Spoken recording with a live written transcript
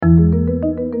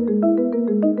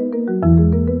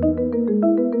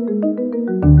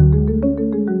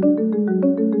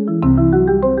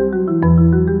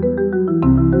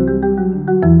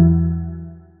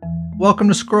welcome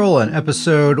to Scrollin',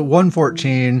 episode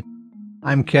 114.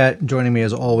 I'm Ket. Joining me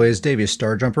as always, Davius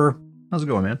Starjumper. How's it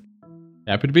going, man?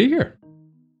 Happy to be here.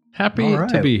 Happy All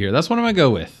to right. be here. That's what I'm going to go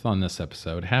with on this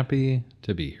episode. Happy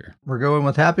to be here. We're going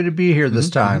with happy to be here this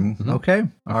time. Okay.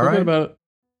 I feel good about it.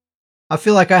 I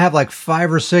feel like I have like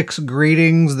 5 or 6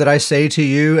 greetings that I say to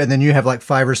you, and then you have like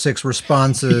 5 or 6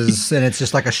 responses, and it's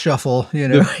just like a shuffle, you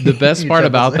know. The best part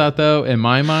about that, though, in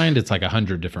my mind, it's like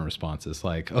 100 different responses.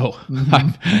 Like,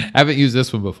 I haven't used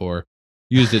this one before.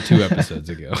 Used it 2 episodes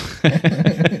ago.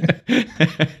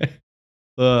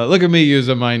 Look at me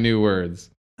using my new words.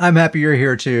 I'm happy you're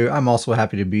here too. I'm also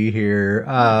happy to be here.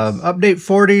 Update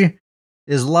 40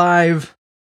 is live.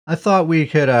 I thought we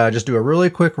could just do a really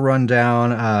quick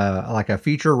rundown, like a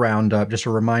feature roundup, just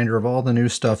a reminder of all the new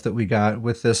stuff that we got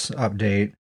with this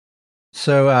update.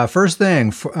 So first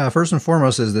and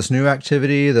foremost is this new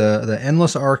activity, the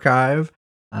Endless Archive,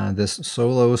 this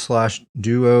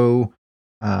solo/duo,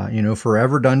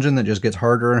 forever dungeon that just gets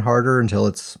harder and harder until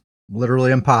it's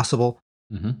literally impossible.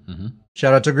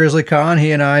 Shout out to Grizzly Khan.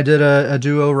 He and I did a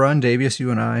duo run. Davius, you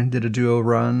and I did a duo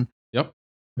run. Yep.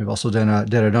 We've also did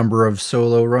a number of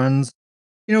solo runs.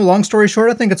 Long story short,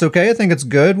 I think it's okay. I think it's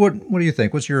good. What do you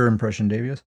think? What's your impression,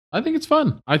 Davius? I think it's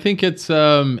fun. I think it's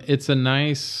a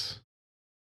nice.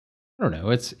 I don't know.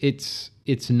 It's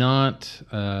not.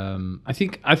 I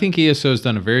think ESO's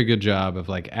done a very good job of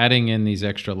like adding in these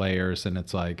extra layers, and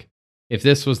it's like if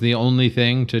this was the only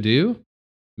thing to do,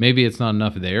 maybe it's not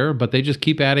enough there. But they just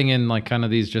keep adding in like kind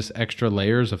of these just extra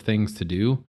layers of things to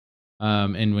do.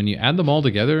 And when you add them all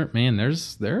together, man,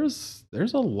 there's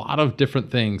a lot of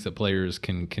different things that players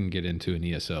can get into in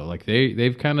ESO. Like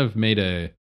they've kind of made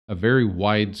a very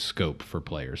wide scope for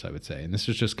players, I would say. And this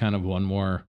is just kind of one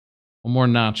more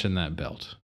notch in that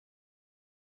belt.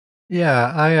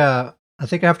 Yeah, I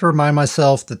think I have to remind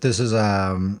myself that this is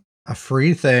a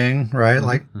free thing, right?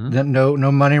 Like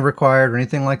no money required or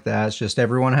anything like that. It's just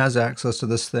everyone has access to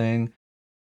this thing.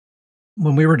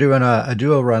 When we were doing a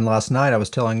duo run last night, I was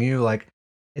telling you, like,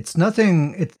 it's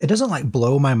nothing, it doesn't like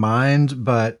blow my mind,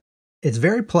 but it's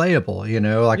very playable,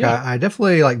 like Yeah. I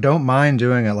definitely like don't mind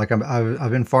doing it. Like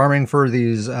I've been farming for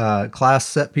these class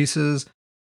set pieces,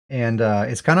 and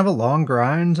it's kind of a long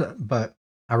grind, but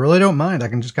I really don't mind. I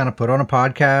can just kind of put on a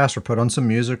podcast or put on some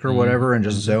music or whatever and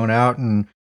just zone out, and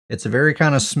it's a very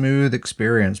kind of smooth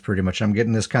experience pretty much. I'm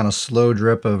getting this kind of slow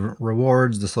drip of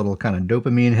rewards, this little kind of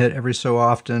dopamine hit every so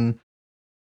often.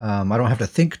 I don't have to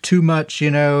think too much,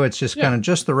 it's just kind of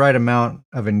just the right amount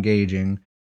of engaging.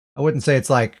 I wouldn't say it's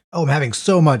like, oh, I'm having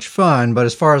so much fun, but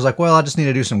as far as like, well, I just need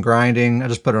to do some grinding, I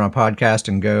just put it on a podcast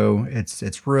and go.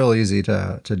 It's real easy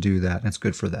to do that. And it's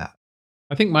good for that.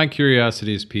 I think my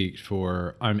curiosity is piqued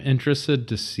for, I'm interested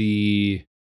to see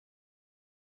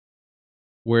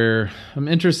where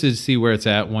it's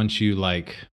at once you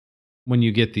when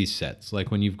you get these sets. Like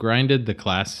when you've grinded the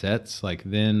class sets, like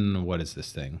then what is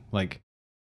this thing? Like,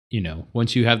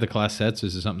 once you have the class sets,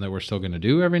 is it something that we're still going to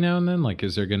do every now and then? Like,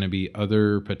 is there going to be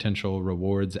other potential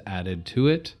rewards added to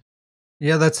it?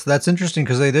 Yeah, that's interesting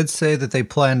because they did say that they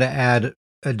plan to add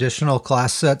additional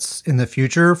class sets in the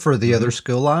future for the other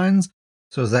skill lines.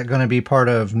 So is that going to be part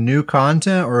of new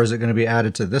content, or is it going to be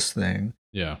added to this thing?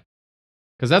 Yeah,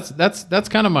 because that's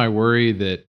kind of my worry,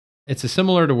 that it's a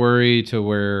similar to worry to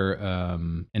where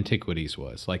Antiquities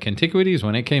was. Like Antiquities,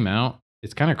 when it came out,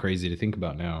 it's kind of crazy to think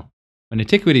about now. When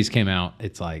Antiquities came out,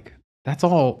 it's like, that's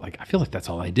all, like, I feel like that's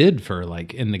all I did for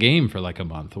like in the game for like a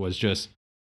month was just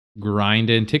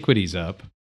grind Antiquities up.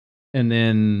 And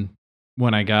then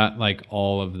when I got like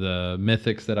all of the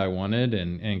mythics that I wanted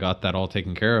and got that all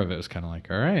taken care of, it was kind of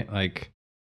like, all right, like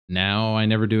now I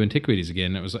never do Antiquities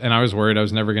again. And I was worried I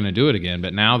was never going to do it again.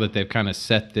 But now that they've kind of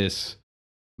set this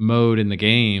mode in the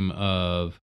game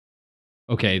of,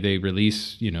 okay, they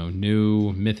release,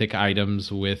 new mythic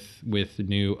items with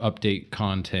new update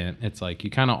content. It's like you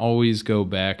kind of always go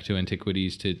back to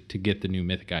Antiquities to get the new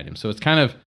mythic items. So it's kind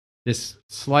of this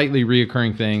slightly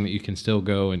reoccurring thing that you can still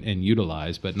go and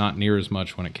utilize, but not near as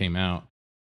much when it came out.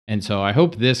 And so I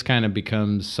hope this kind of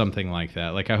becomes something like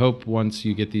that. Like I hope once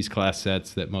you get these class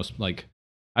sets that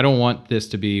I don't want this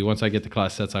to be, once I get the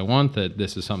class sets I want, that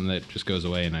this is something that just goes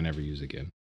away and I never use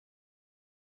again.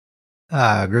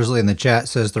 Grizzly in the chat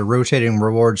says they're rotating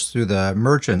rewards through the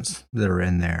merchants that are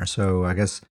in there. So I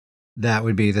guess that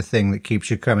would be the thing that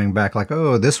keeps you coming back. Like,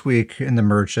 oh, this week in the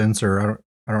merchants, or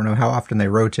I don't know how often they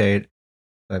rotate,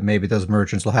 but maybe those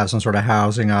merchants will have some sort of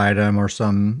housing item or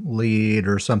some lead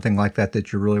or something like that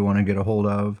that you really want to get a hold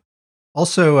of.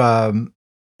 Also,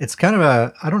 it's kind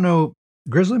of I don't know,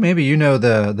 Grizzly, maybe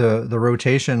the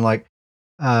rotation, like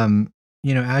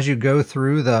as you go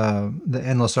through the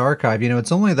endless archive,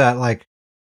 it's only that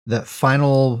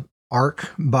final arc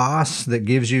boss that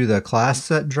gives you the class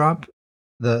set drop.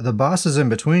 The bosses in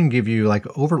between give you like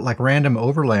random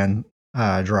overland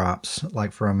drops,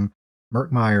 like from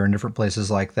Merkmeyer and different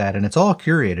places like that, and it's all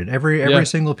curated. Every Yeah.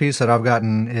 single piece that I've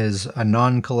gotten is a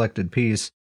non-collected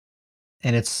piece,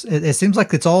 and it seems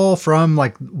like it's all from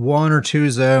like one or two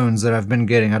zones that I've been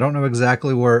getting. I don't know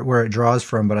exactly where it draws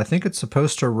from, but I think it's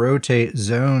supposed to rotate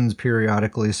zones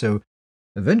periodically, so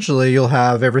eventually you'll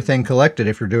have everything collected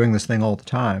if you're doing this thing all the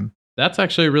time. That's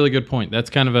actually a really good point. That's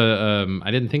kind of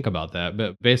I didn't think about that,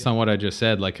 but based on what I just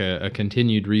said, like a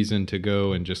continued reason to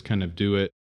go and just kind of do it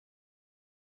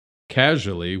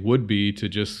casually would be to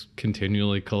just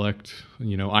continually collect,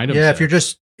 item Yeah,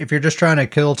 sets. if you're just trying to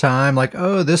kill time, like,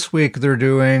 oh, this week they're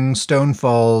doing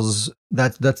Stonefalls.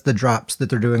 That's the drops that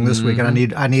they're doing this week, and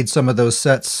Hmm. I need some of those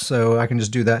sets, so I can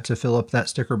just do that to fill up that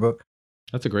sticker book.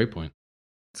 That's a great point.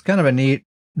 It's kind of a neat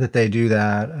that they do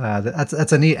that.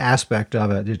 That's a neat aspect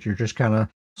of it, that you're just kind of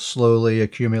slowly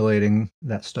accumulating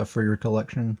that stuff for your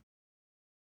collection.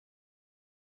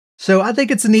 So I think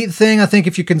it's a neat thing. I think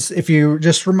if you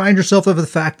just remind yourself of the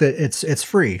fact that it's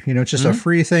free, it's just a Hmm.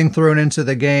 free thing thrown into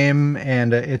the game,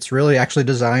 and it's really actually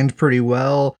designed pretty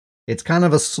well. It's kind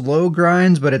of a slow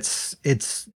grind, but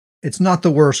it's not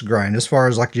the worst grind as far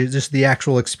as like just the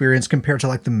actual experience compared to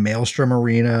like the Maelstrom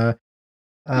Arena,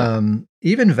 Yeah.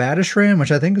 even Vatishran,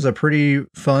 which I think is a pretty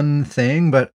fun thing,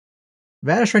 but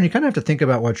Vatishran, you kind of have to think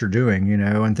about what you're doing,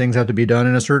 and things have to be done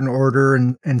in a certain order,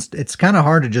 and it's kind of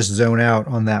hard to just zone out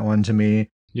on that one to me.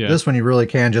 Yeah. This one, you really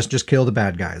can just kill the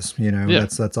bad guys. Yeah.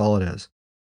 That's all it is.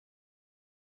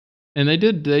 And they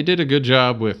did a good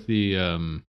job with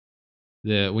the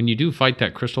when you do fight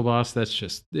that crystal boss, it's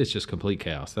just complete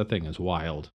chaos. That thing is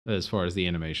wild as far as the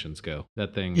animations go.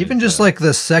 That thing Even is just like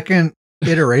the second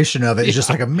iteration of it is just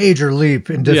yeah. like a major leap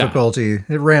in Yeah. difficulty.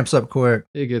 It ramps up quick.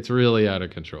 It gets really out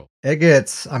of control. It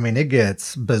gets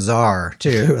bizarre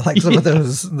too. Like some of Yeah.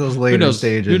 those Who later knows who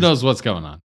stages. knows what's going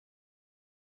on?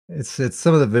 It's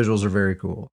some of the visuals are very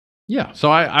cool. Yeah.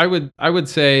 So I would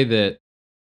say that,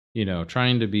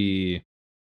 trying to be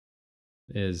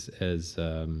as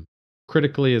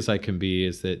critically as I can be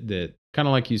is that kind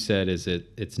of like you said, is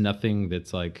it's nothing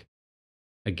that's like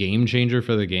a game changer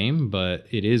for the game, but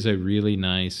it is a really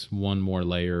nice one more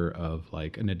layer of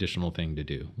like an additional thing to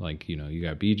do. Like, you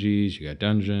got BGs, you got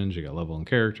dungeons, you got leveling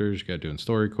characters, you got doing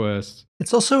story quests.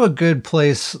 It's also a good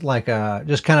place, like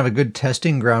just kind of a good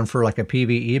testing ground for like a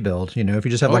PVE build. If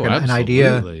you just have like Oh, an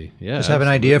idea, absolutely. Yeah, just have an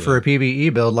idea for a absolutely.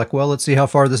 PVE build, like, well, let's see how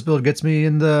far this build gets me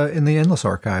in the endless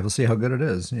archive. Let's see how good it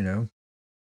is.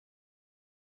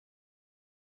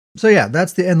 So yeah,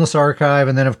 that's the endless archive,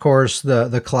 and then of course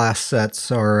the class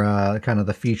sets are kind of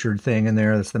the featured thing in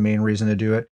there. That's the main reason to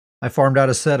do it. I farmed out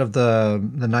a set of the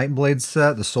Nightblade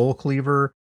set, the Soul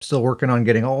Cleaver. Still working on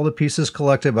getting all the pieces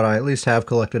collected, but I at least have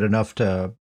collected enough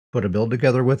to put a build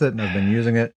together with it, and I've been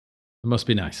using it. It must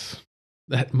be nice.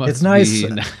 That It's must nice. be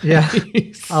Yeah.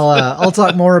 nice. I'll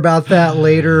talk more about that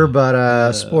later, but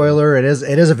uh, spoiler, it is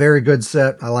a very good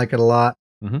set. I like it a lot.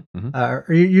 mhm, mhm.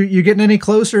 Are you getting any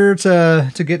closer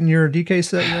to getting your DK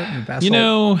set yet? Your You basalt?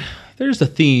 know, there's a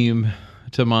theme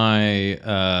to my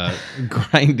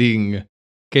grinding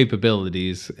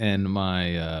capabilities and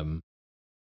my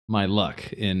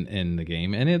luck in the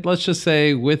game. And let's just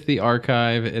say with the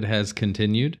archive, it has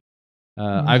continued.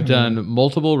 I've Mhm. done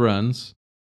multiple runs.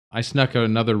 I snuck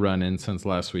another run in since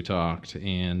last we talked.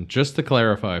 And just to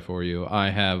clarify for you,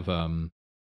 I have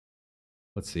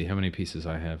let's see how many pieces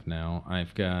I have now.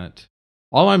 I've got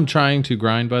all I'm trying to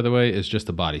grind, by the way, is just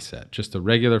a body set, just a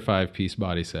regular 5-piece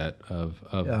body set of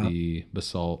Yeah. the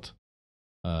basalt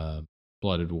uh,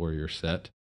 blooded warrior set.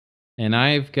 And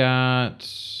I've got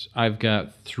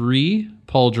 3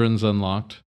 pauldrons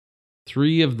unlocked,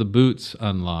 3 of the boots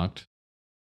unlocked,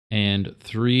 and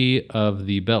 3 of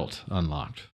the belt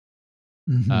unlocked,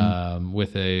 Mhm.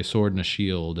 with a sword and a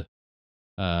shield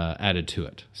added to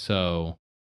it. So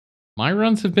my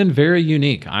runs have been very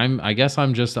unique. I guess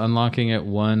I'm just unlocking it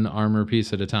one armor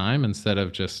piece at a time instead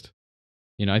of just,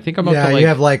 I think I'm up to Yeah, you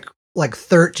have like like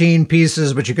 13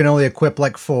 pieces, but you can only equip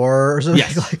like 4 or something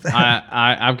yes. like that.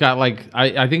 I've got like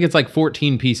I think it's like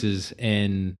 14 pieces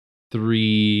and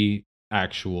 3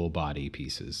 actual body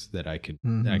pieces that I can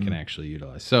Mhm. actually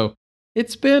utilize. So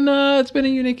it's been a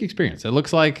unique experience. It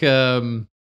looks like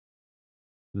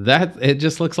that it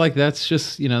just looks like that's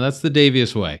just, that's the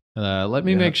Davius way. Let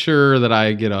me Yeah. make sure that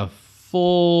I get a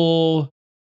full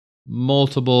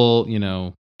multiple,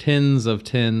 tens of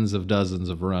dozens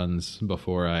of runs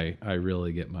before I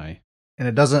really get And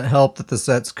it doesn't help that the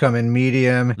sets come in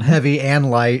medium, heavy,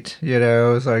 and light,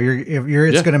 so it's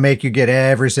Yeah. going to make you get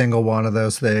every single one of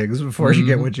those things before you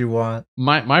get what you want.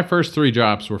 My first 3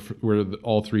 drops were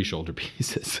all 3 shoulder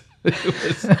pieces.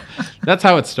 That's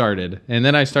how it started. And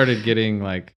then I started getting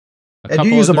like And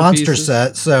you use a monster pieces.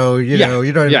 set, so you don't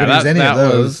even use any of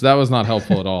those. That was not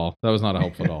helpful at all. That was not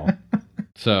helpful at all.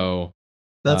 So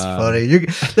that's funny.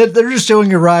 They're just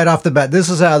showing you right off the bat. This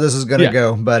is how this is going to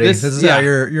go, buddy. This is how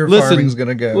your farming's going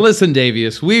to go. Listen,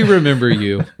 Davius, we remember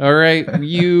you. All right,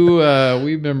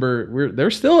 we remember.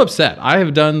 They're still upset. I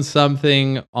have done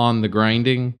something on the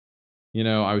grinding.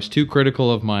 I was too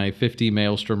critical of my 50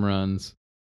 Maelstrom runs.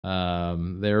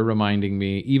 They're reminding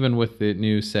me, even with the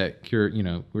new set cure,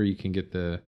 where you can get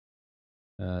the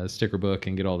sticker book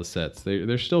and get all the sets.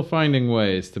 They're still finding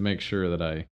ways to make sure that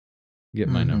I get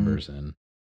my numbers in.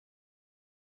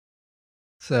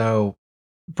 So,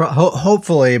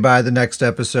 hopefully by the next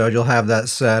episode you'll have that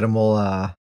set, and we'll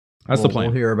that's the plan.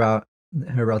 We'll hear about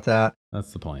that.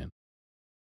 That's the plan.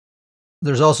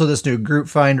 There's also this new group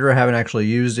finder. I haven't actually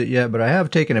used it yet, but I have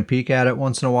taken a peek at it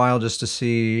once in a while just to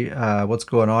see what's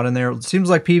going on in there. It seems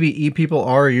like PvE people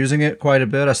are using it quite a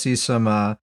bit. I see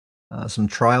some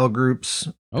trial groups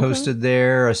posted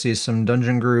there. I see some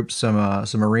dungeon groups, some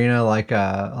arena like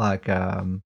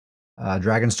Dragon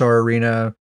Star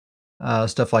Arena.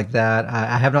 Stuff like that.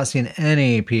 I have not seen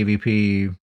any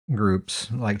PvP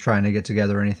groups like trying to get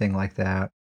together or anything like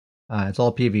that. It's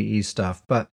all PvE stuff,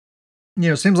 but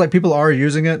it seems like people are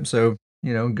using it. So,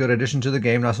 good addition to the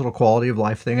game. Nice little quality of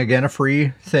life thing. Again, a free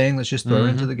thing that's just thrown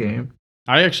into the game.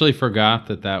 I actually forgot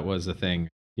that was a thing.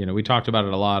 We talked about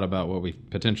it a lot about what we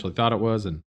potentially thought it was,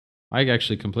 and I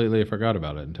actually completely forgot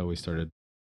about it until we started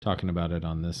talking about it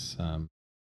on this.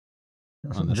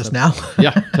 Just now?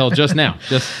 Yeah, till just now.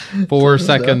 Just 4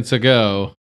 seconds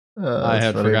ago, I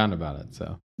had forgotten about it.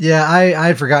 So yeah, I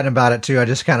had forgotten about it too. I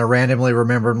just kind of randomly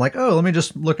remembered. I'm like, oh, let me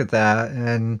just look at that.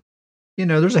 And,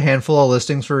 there's a handful of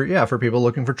listings for people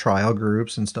looking for trial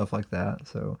groups and stuff like that.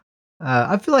 So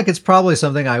I feel like it's probably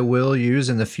something I will use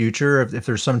in the future. If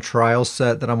there's some trial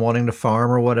set that I'm wanting to farm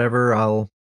or whatever, I'll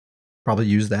probably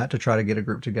use that to try to get a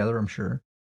group together, I'm sure.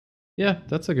 Yeah,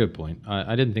 that's a good point.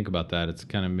 I didn't think about that. It's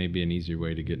kind of maybe an easier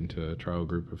way to get into a trial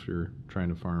group if you're trying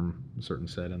to farm a certain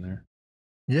set in there.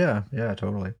 Yeah,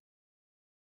 totally.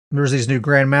 There's these new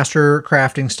Grandmaster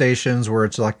crafting stations where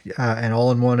it's like an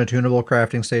all-in-one attunable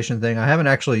crafting station thing. I haven't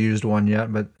actually used one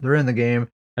yet, but they're in the game.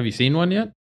 Have you seen one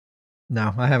yet?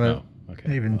 No, I haven't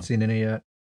even seen any yet.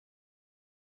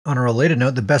 On a related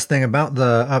note, the best thing about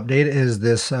the update is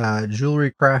this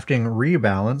jewelry crafting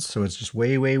rebalance. So it's just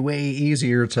way, way, way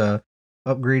easier to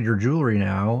upgrade your jewelry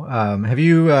now. Have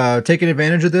you taken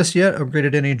advantage of this yet?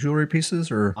 Upgraded any jewelry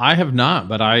pieces? Or I have not,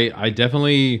 but I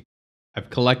definitely I've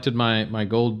collected my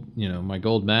gold, my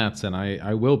gold mats, and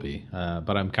I will be.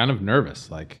 But I'm kind of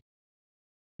nervous. Like,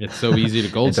 it's so easy to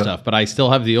gold stuff, but I still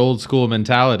have the old school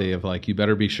mentality of like, you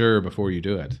better be sure before you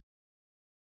do it.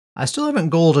 I still haven't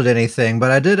golded anything,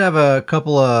 but I did have a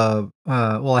couple of,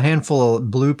 a handful of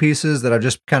blue pieces that I've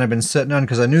just kind of been sitting on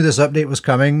because I knew this update was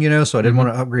coming, so I didn't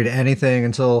want to upgrade anything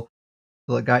until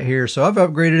it got here. So I've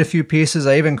upgraded a few pieces.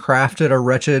 I even crafted a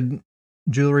Wretched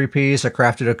jewelry piece. I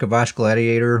crafted a Kavash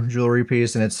Gladiator jewelry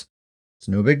piece, and it's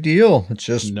no big deal. It's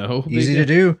just easy to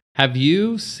do. Have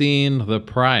you seen the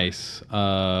price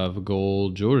of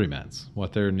gold jewelry mats?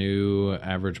 What their new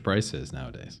average price is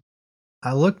nowadays?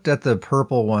 I looked at the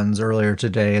purple ones earlier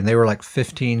today, and they were like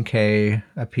 $15K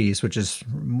a piece, which is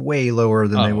way lower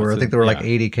than they were. I think they were like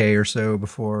 $80K or so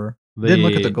before. Didn't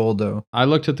look at the gold, though. I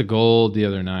looked at the gold the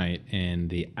other night, and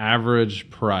the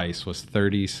average price was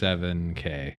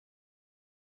 $37K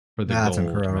for the That's gold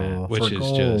incredible. mat, which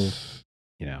is just,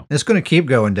 It's going to keep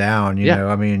going down, you know.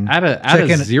 I mean, add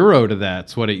a zero to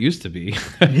that's what it used to be.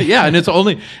 Yeah, and it's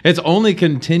only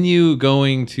continue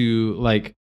going to,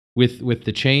 like, with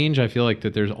the change, I feel like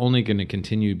that there's only going to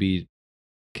continue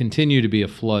to be a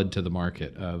flood to the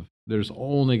market of there's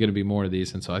only going to be more of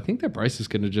these, and so I think that price is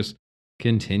going to just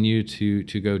continue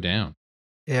to go down.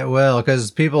 Yeah, well,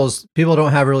 because people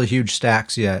don't have really huge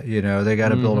stacks yet. They got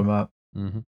to build them up.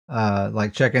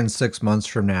 Like check in 6 months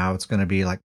from now, it's going to be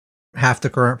like half the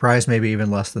current price, maybe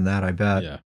even less than that. I bet.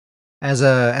 Yeah.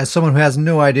 As someone who has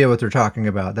no idea what they're talking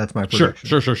about, that's my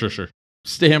prediction. Sure.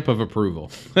 Stamp of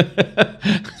approval.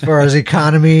 As far as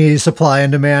economy, supply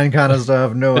and demand kind of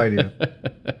stuff, no idea.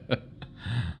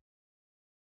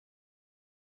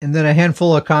 And then a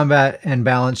handful of combat and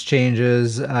balance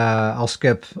changes. I'll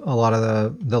skip a lot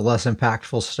of the less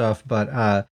impactful stuff, but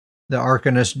the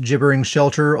Arcanist Gibbering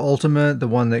Shelter Ultimate, the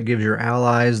one that gives your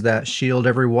allies that shield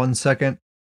every 1 second,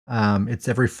 It's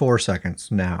every 4 seconds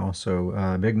now,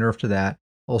 so big nerf to that.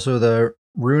 Also, the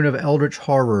Rune of Eldritch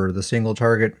Horror, the single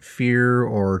target fear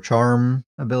or charm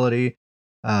ability,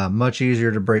 much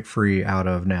easier to break free out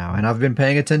of now. And I've been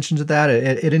paying attention to that.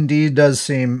 It indeed does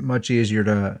seem much easier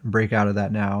to break out of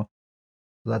that now.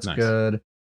 So that's Nice. good.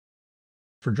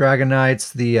 For Dragon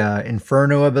Knights, the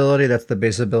Inferno ability, that's the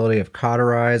base ability of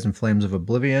Cauterize and Flames of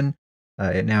Oblivion.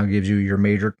 It now gives you your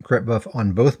major crit buff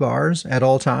on both bars at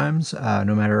all times,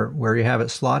 no matter where you have it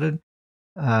slotted.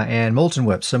 And Molten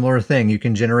Whip, similar thing. You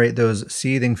can generate those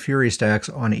Seething Fury stacks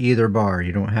on either bar.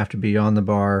 You don't have to be on the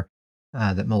bar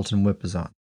that Molten Whip is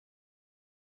on.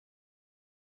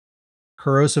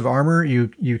 Corrosive Armor,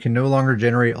 you can no longer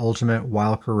generate ultimate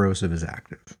while Corrosive is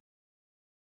active.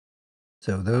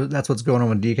 So that's what's going on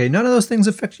with DK. None of those things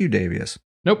affect you, Davius.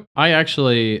 Nope. I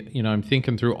actually, I'm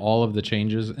thinking through all of the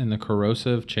changes, and the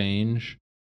corrosive change,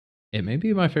 it may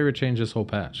be my favorite change this whole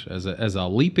patch. As a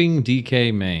leaping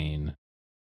DK main,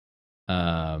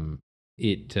 I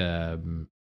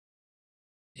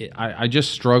just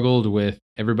struggled with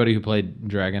everybody who played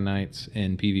Dragon Knights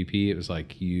in PvP. It was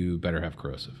like, you better have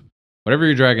corrosive. Whatever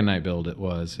your Dragon Knight build it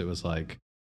was like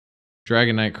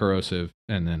Dragon Knight corrosive,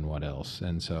 and then what else?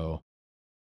 And so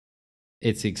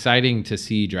it's exciting to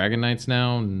see Dragon Knights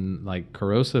now, and like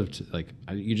corrosive,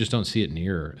 you just don't see it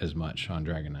near as much on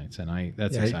Dragon Knights, and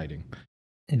that's exciting.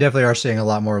 You definitely are seeing a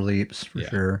lot more leaps for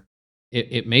sure.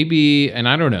 It may be, and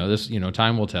I don't know, this,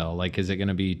 time will tell. Like, is it going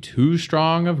to be too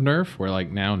strong of nerf where like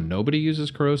now nobody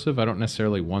uses corrosive? I don't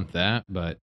necessarily want that,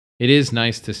 but it is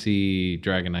nice to see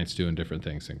Dragon Knights doing different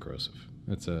things than corrosive.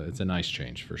 It's a nice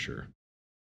change for sure.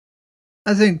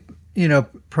 I think,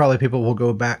 probably people will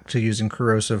go back to using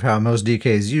corrosive how most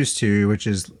DKs used to, which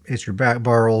is it's your back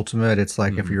bar ultimate. It's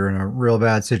like if you're in a real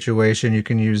bad situation, you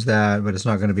can use that, but it's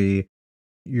not going to be,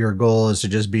 your goal is to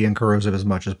just be in corrosive as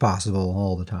much as possible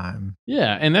all the time.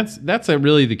 Yeah, and that's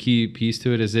really the key piece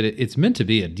to it, is that it's meant to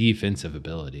be a defensive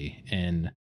ability,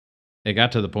 and it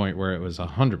got to the point where it was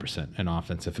 100% an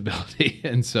offensive ability,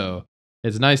 and so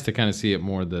it's nice to kind of see it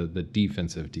more the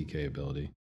defensive DK ability.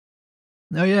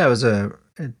 Oh yeah, it was a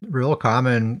real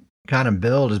common kind of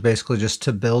build, is basically just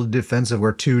to build defensive,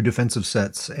 where 2 defensive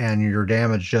sets and your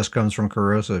damage just comes from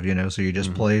corrosive, so you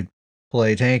just play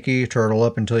tanky, turtle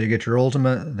up until you get your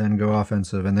ultimate, then go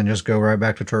offensive, and then just go right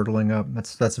back to turtling up.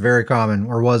 That's very common,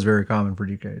 or was very common for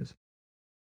DKs.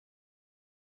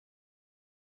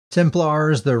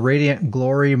 Templars, the Radiant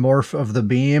Glory morph of the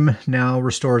beam, now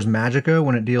restores magicka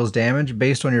when it deals damage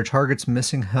based on your target's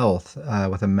missing health,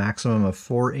 with a maximum of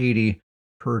 480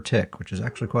 per tick, which is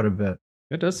actually quite a bit.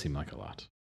 It does seem like a lot.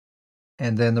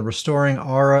 And then the Restoring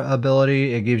Aura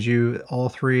ability, it gives you all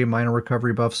 3 minor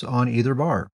recovery buffs on either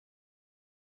bar.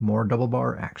 More double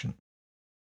bar action.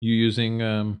 You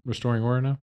using Restoring Aura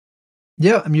now?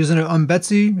 Yeah, I'm using it on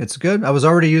Betsy. It's good. I was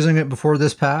already using it before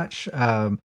this patch.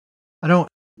 I don't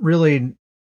really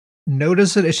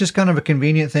notice it. It's just kind of a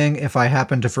convenient thing if I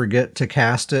happen to forget to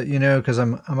cast it, because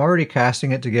I'm already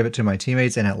casting it to give it to my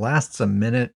teammates, and it lasts a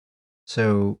minute.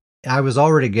 So I was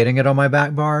already getting it on my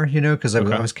back bar, because I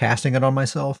was casting it on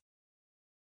myself.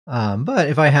 But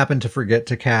if I happen to forget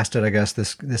to cast it, I guess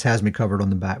this has me covered on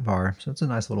the back bar. So it's a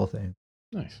nice little thing.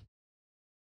 Nice.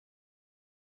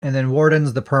 And then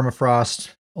Warden's the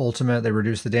Permafrost ultimate. They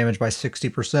reduced the damage by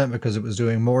 60% because it was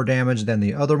doing more damage than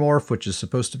the other morph, which is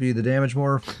supposed to be the damage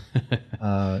morph,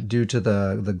 due to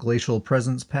the Glacial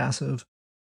Presence passive.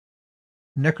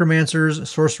 Necromancers,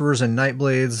 Sorcerers, and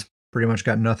Nightblades pretty much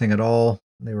got nothing at all.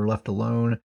 They were left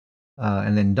alone.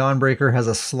 And then Dawnbreaker has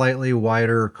a slightly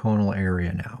wider conal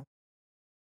area now.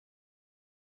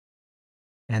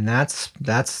 And that's it.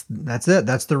 That's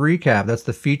the recap. That's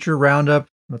the feature roundup.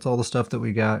 That's all the stuff that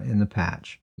we got in the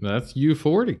patch. That's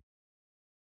U40.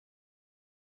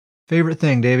 Favorite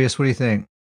thing, Davius? What do you think?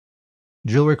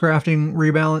 Jewelry crafting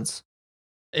rebalance?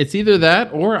 It's either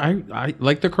that, or I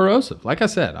like the corrosive. Like I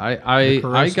said,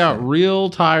 I got real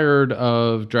tired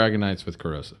of Dragon Knights with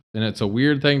corrosive, and it's a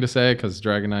weird thing to say because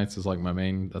Dragon Knights is like my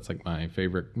main. That's like my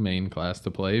favorite main class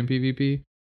to play in PvP.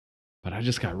 But I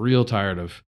just got real tired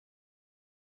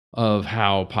of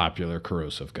how popular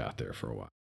corrosive got there for a while.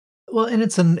 Well, and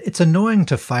it's annoying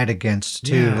to fight against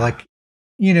too. Yeah. Like,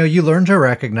 you learn to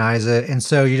recognize it, and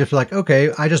so you just be like,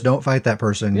 okay, I just don't fight that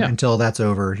person until that's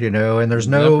over, and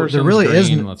there really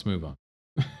isn't. Let's move on.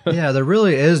 Yeah, there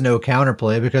really is no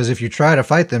counterplay, because if you try to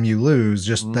fight them, you lose.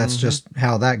 That's just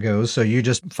how that goes. So you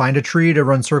just find a tree to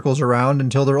run circles around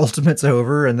until their ultimate's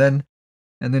over, and then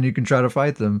you can try to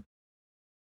fight them.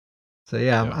 So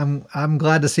yeah. I'm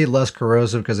glad to see less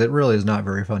corrosive, because it really is not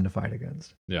very fun to fight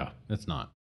against. Yeah, it's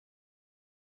not.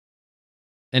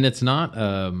 And it's not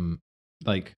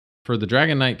like for the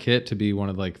Dragon Knight kit to be one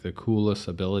of like the coolest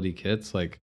ability kits,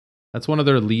 like that's one of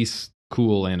their least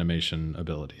cool animation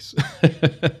abilities,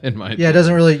 in my Yeah, it opinion.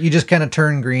 doesn't really. You just kind of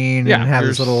turn green Yeah, and have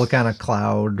this little kind of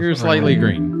cloud. You're slightly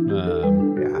around. green.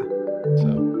 Yeah.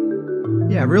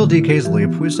 So Yeah, real DK's leap.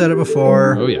 We've said it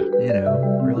before. oh yeah. You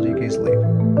know, real DK's leap.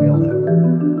 We all know.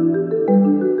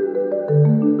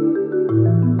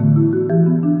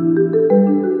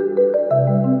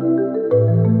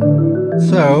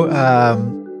 So,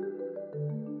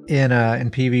 in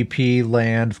PvP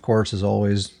land, of course, as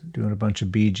always, doing a bunch of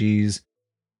BGs.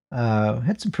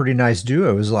 Had some pretty nice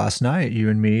duos last night, you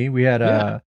and me. We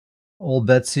had Old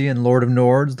Betsy and Lord of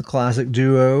Nords, the classic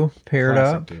duo, paired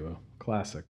Classic up. duo.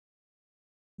 Classic.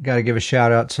 Got to give a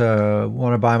shout out to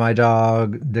Want to Buy My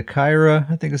Dog, Dakaira,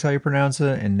 I think is how you pronounce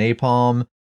it, and Napalm.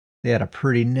 They had a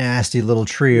pretty nasty little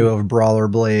trio of brawler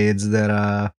blades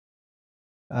that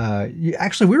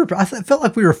actually I felt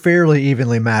like we were fairly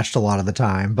evenly matched a lot of the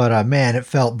time, but man, it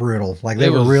felt brutal. Like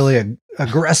they were really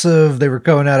aggressive. They were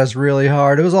going at us really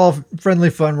hard. It was all friendly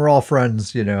fun. We're all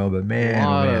friends, you know. But man,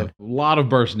 a lot of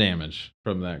burst damage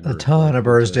from that group. A ton of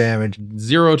burst damage.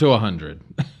 0 to 100.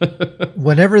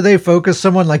 Whenever they focus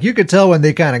someone, like you could tell when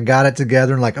they kind of got it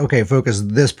together and like, okay, focus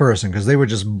this person, because they would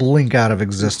just blink out of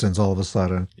existence all of a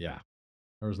sudden. Yeah,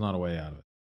 there was not a way out of it.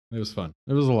 It was fun.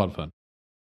 It was a lot of fun.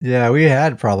 Yeah, we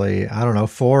had probably, I don't know,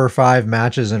 4 or 5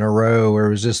 matches in a row where it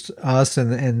was just us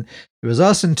and it was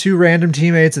us and 2 random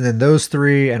teammates and then those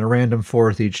 3 and a random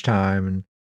 4th each time.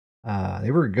 And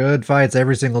they were good fights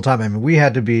every single time. I mean, we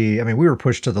were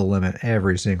pushed to the limit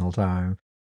every single time.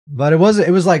 But it was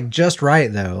like just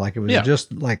right though. Like it was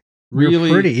just like we were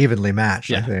pretty evenly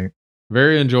matched, I think.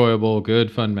 Very enjoyable,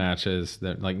 good fun matches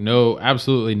that like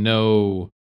absolutely no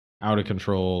out of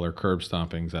control or curb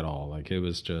stompings at all. Like it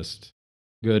was just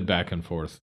good back and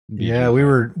forth. Yeah, we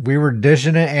were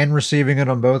dishing it and receiving it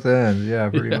on both ends. Yeah,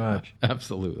 pretty much.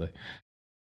 Absolutely.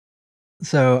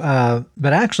 So,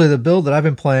 but actually, the build that I've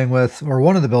been playing with, or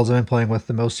one of the builds I've been playing with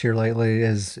the most here lately,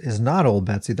 is not Old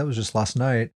Betsy. That was just last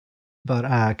night. But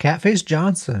Catface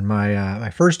Johnson,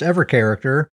 my first ever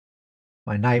character,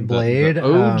 my Nightblade, the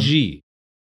OG.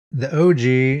 The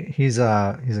OG. He's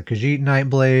a Khajiit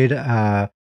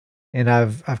Nightblade. And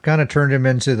I've kind of turned him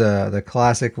into the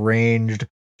classic ranged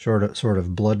sort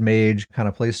of blood mage kind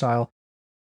of playstyle.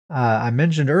 I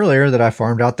mentioned earlier that I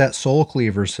farmed out that Soul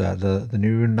Cleaver set, the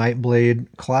new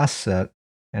Nightblade class set,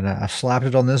 and I slapped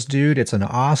it on this dude. It's an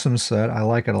awesome set. I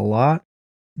like it a lot.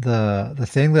 The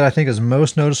thing that I think is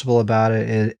most noticeable about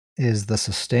it is the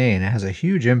sustain. It has a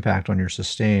huge impact on your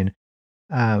sustain.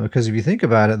 Because if you think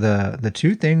about it, the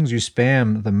 2 things you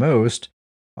spam the most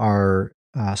are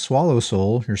Swallow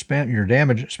Soul, your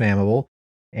damage spammable,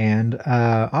 and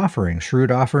Offering, Shrewd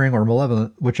Offering or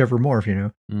Malevolent, whichever morph,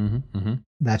 you know.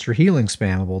 That's your healing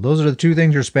spammable. Those are the 2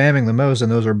 things you're spamming the most,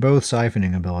 and those are both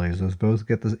siphoning abilities. Those both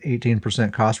get the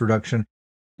 18% cost reduction,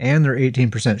 and they're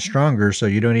 18% stronger, so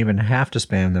you don't even have to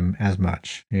spam them as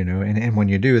much, you know, and when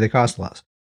you do, they cost less.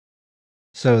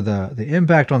 So the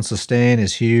impact on sustain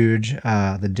is huge.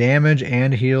 The damage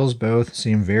and heals both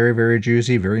seem very, very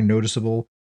juicy, very noticeable.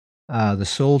 The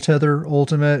Soul Tether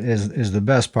ultimate is the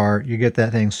best part. You get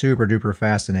that thing super duper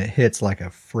fast and it hits like a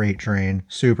freight train.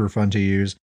 Super fun to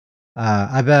use.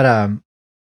 I bet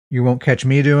you won't catch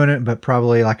me doing it, but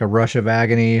probably like a Rush of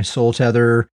Agony Soul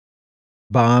Tether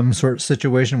bomb sort of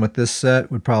situation with this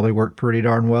set would probably work pretty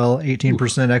darn well.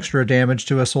 18% extra damage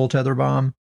to a Soul Tether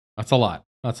bomb. That's a lot.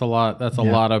 That's a lot. That's a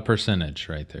lot of percentage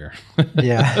right there.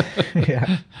 Yeah.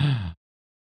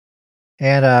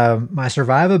 And my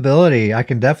survivability, I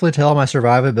can definitely tell my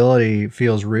survivability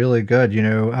feels really good. You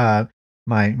know,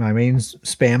 my main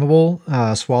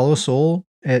spammable Swallow Soul,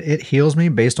 it heals me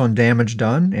based on damage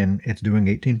done, and it's doing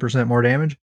 18% more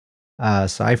damage.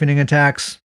 Siphoning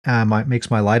attacks makes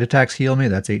my light attacks heal me.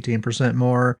 That's 18%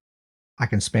 more. I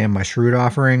can spam my Shrewd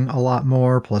Offering a lot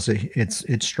more. Plus,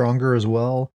 it's stronger as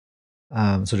well.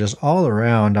 So just all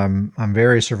around, I'm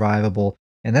very survivable.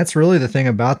 And that's really the thing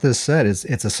about this set is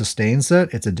it's a sustain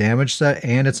set, it's a damage set,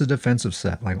 and it's a defensive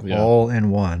set, like all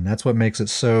in one. That's what makes it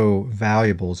so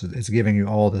valuable. It's giving you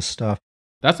all this stuff.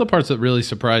 That's the parts that really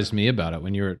surprised me about it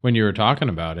when you were talking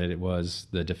about it. It was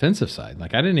the defensive side.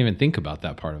 Like I didn't even think about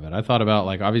that part of it. I thought about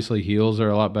like obviously heals are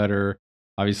a lot better.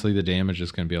 Obviously the damage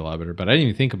is going to be a lot better, but I didn't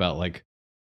even think about like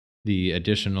the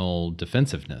additional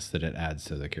defensiveness that it adds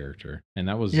to the character. And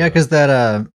that was because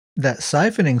that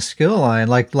siphoning skill line,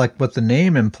 like what the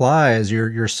name implies, you're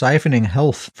siphoning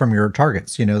health from your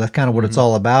targets. You know, that's kind of what it's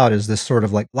all about, is this sort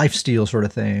of like lifesteal sort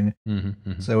of thing.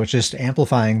 So it's just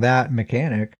amplifying that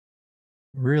mechanic.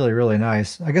 Really, really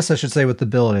nice. I guess I should say what the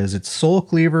build is. It's Soul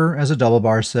Cleaver as a double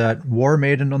bar set, War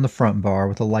Maiden on the front bar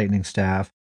with a lightning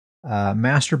staff,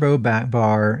 Master Bow back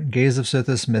bar, Gaze of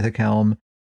Sithis mythic helm,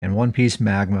 and One Piece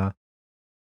magma.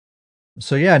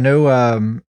 So yeah,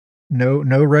 no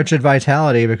wretched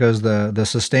vitality because the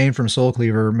sustain from Soul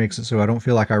Cleaver makes it so I don't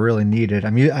feel like I really need it.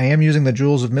 I am using the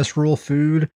Jewels of Misrule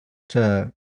food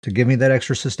to give me that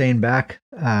extra sustain back,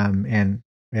 and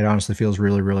it honestly feels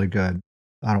really really good.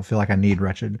 I don't feel like I need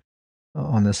wretched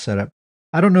on this setup.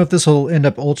 I don't know if this will end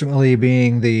up ultimately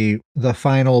being the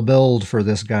final build for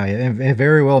this guy. It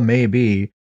very well may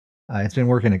be. It's been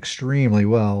working extremely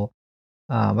well,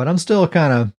 but I'm still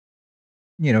kind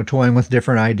of toying with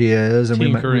different ideas, and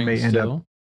we Tinkering may end up still.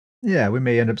 yeah, we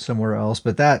may end up somewhere else,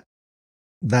 but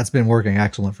that's been working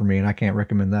excellent for me, and I can't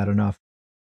recommend that enough.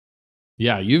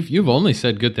 Yeah, you've only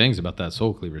said good things about that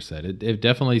Soul Cleaver set. It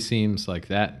definitely seems like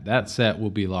that set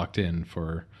will be locked in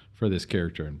for this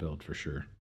character and build for sure.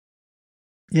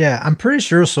 Yeah, I'm pretty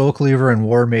sure Soul Cleaver and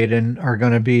War Maiden are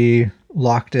going to be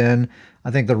locked in.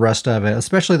 I think the rest of it,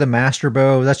 especially the Master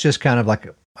Bow, that's just kind of like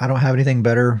I don't have anything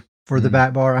better for the Mm,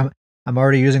 back bar. I'm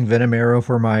already using Venom Arrow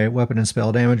for my weapon and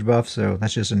spell damage buff, so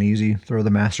that's just an easy throw the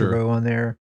Master sure. Bow on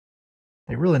there.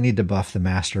 They really need to buff the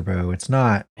Master Bow. It's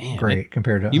not Man, great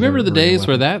compared to you other remember the arena days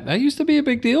where weapons. that used to be a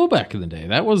big deal back in the day?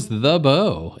 That was the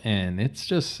bow, and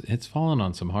it's fallen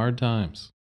on some hard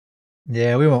times.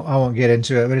 Yeah, I won't get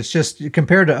into it, but it's just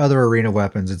compared to other arena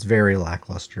weapons, it's very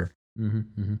lackluster. Hmm,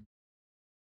 hmm.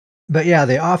 But yeah,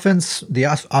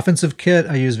 offensive kit,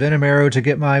 I use Venom Arrow to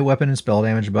get my weapon and spell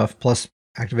damage buff, plus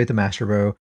activate the Master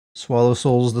Bow. Swallow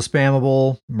Souls, the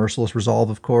spammable, Merciless Resolve,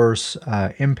 of course,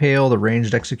 Impale, the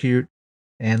ranged execute,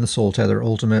 and the Soul Tether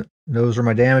ultimate. Those are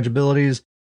my damage abilities.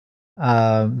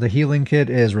 The healing kit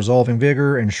is Resolving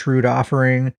Vigor and Shrewd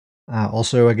Offering.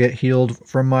 Also, I get healed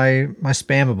from my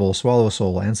spammable Swallow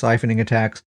Soul and siphoning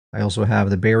attacks. I also have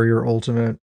the Barrier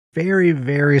Ultimate. Very,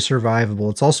 very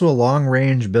survivable. It's also a long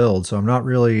range build, so I'm not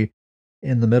really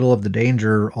in the middle of the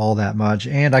danger all that much,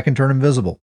 and I can turn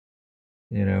invisible.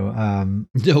 You know,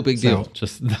 No big deal. so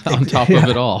Just on top of yeah.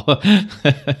 it all.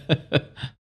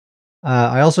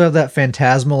 I also have that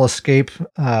Phantasmal Escape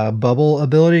bubble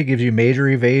ability. It gives you major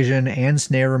evasion and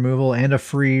snare removal and a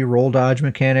free roll dodge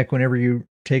mechanic whenever you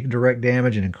take direct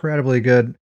damage. An incredibly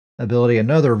good ability.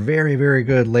 Another very, very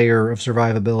good layer of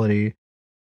survivability.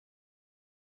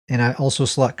 And I also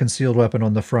slot Concealed Weapon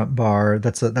on the front bar.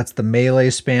 That's the melee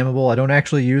spammable. I don't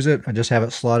actually use it. I just have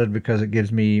it slotted because it gives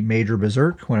me major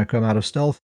berserk when I come out of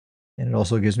stealth. And it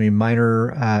also gives me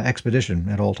minor expedition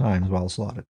at all times while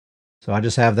slotted. So I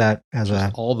just have that as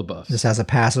Just a all the just buffs. as a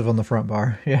passive on the front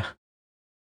bar. Yeah.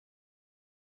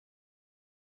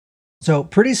 So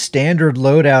pretty standard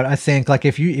loadout, I think. Like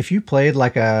if you played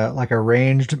like a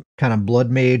ranged kind of blood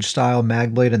mage style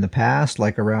magblade in the past,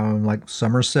 like around like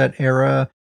Somerset era,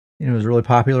 it was really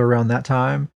popular around that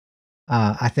time.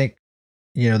 I think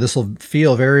this will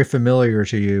feel very familiar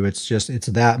to you. It's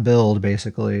that build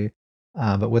basically.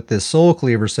 But with this Soul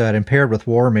Cleaver set and paired with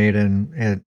War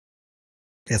Maiden,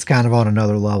 it's kind of on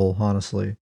another level,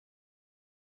 honestly.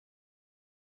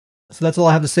 So that's all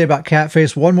I have to say about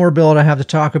Catface. One more build I have to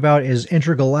talk about is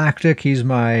Intergalactic. He's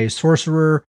my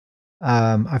sorcerer.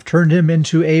 I've turned him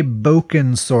into a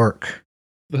Boken Sork.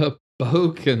 The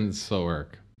Boken Sork.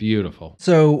 Beautiful.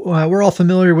 So we're all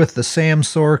familiar with the Sam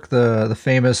Sork, the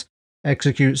famous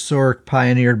execute Sork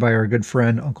pioneered by our good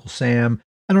friend Uncle Sam.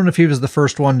 I don't know if he was the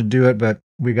first one to do it, but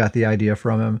we got the idea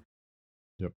from him.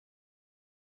 Yep.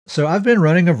 So I've been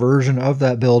running a version of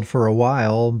that build for a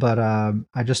while, but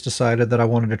I just decided that I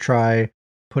wanted to try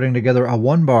putting together a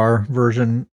one bar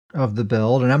version of the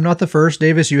build. And I'm not the first.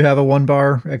 Davis, you have a one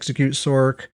bar execute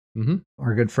Sork. Hmm.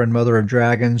 Our good friend Mother of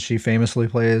Dragons, she famously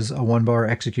plays a one bar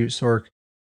execute Sork.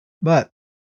 But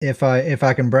if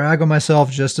I can brag on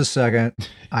myself just a second,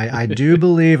 I do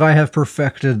believe I have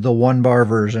perfected the one bar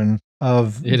version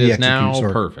of It the is execute now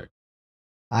Sork. perfect.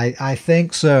 I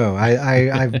think so.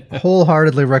 I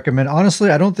wholeheartedly recommend.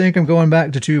 Honestly, I don't think I'm going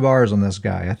back to 2 bars on this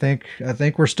guy. I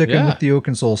think we're sticking with Yeah. the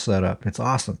Oaken Soul setup. It's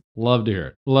awesome. Love to hear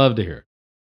it. Love to hear it.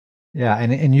 Yeah,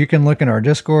 and you can look in our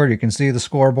Discord. You can see the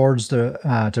scoreboards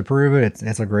to prove it.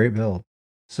 It's a great build.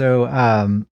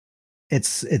 So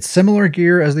it's similar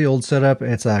gear as the old setup.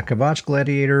 It's a Kavach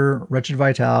Gladiator, Wretched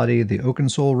Vitality, the Oaken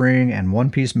Soul Ring, and One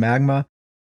Piece Magma.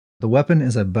 The weapon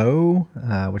is a bow,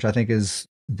 which I think is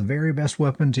the very best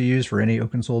weapon to use for any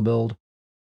Oaken Soul build.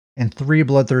 And 3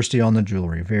 Bloodthirsty on the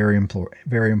jewelry. Very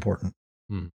important.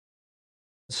 Hmm.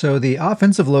 So the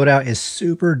offensive loadout is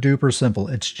super duper simple.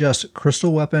 It's just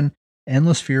Crystal Weapon,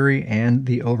 Endless Fury, and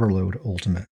the Overload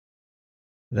Ultimate.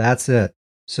 That's it.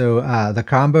 So the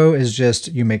combo is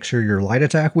just you make sure you're light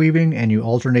attack weaving and you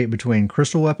alternate between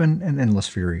Crystal Weapon and Endless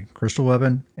Fury. Crystal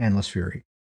Weapon, Endless Fury.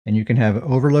 And you can have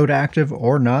Overload active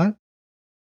or not.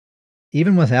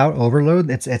 Even without Overload,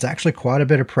 it's actually quite a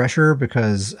bit of pressure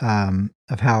because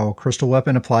of how Crystal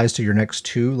Weapon applies to your next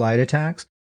 2 light attacks.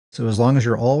 So as long as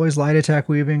you're always light attack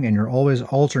weaving and you're always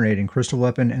alternating Crystal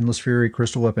Weapon, Endless Fury,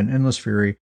 Crystal Weapon, Endless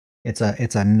Fury, it's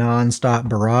a non-stop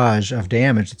barrage of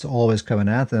damage that's always coming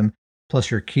at them. Plus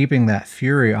you're keeping that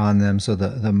fury on them so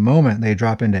the moment they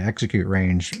drop into execute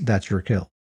range, that's your kill.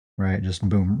 Right? Just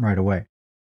boom, right away.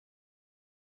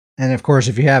 And of course,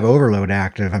 if you have Overload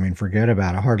active, I mean, forget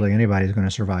about it. Hardly anybody's going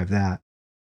to survive that.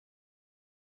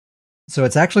 So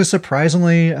it's actually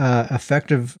surprisingly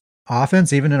effective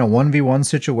offense, even in a 1v1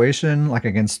 situation, like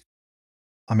against,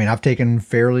 I mean, I've taken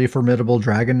fairly formidable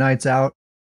Dragon Knights out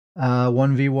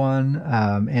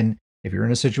 1v1. And if you're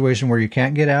in a situation where you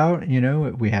can't get out,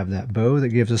 we have that bow that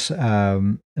gives us a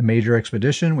major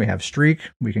expedition. We have Streak,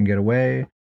 we can get away.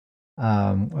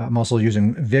 I'm also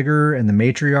using Vigor and the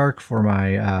Matriarch for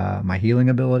my healing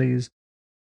abilities.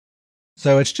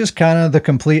 So it's just kind of the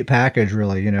complete package,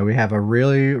 really. We have a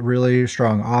really, really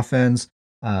strong offense.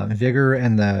 Vigor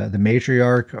and the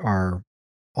Matriarch are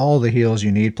all the heals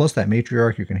you need. Plus that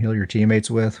Matriarch you can heal your teammates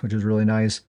with, which is really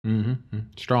nice. Mm-hmm.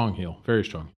 Strong heal, very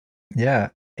strong. Yeah.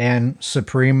 And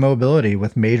Supreme Mobility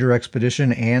with Major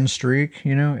Expedition and Streak,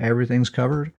 everything's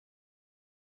covered.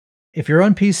 If you're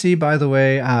on PC, by the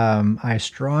way, I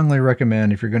strongly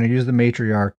recommend, if you're going to use the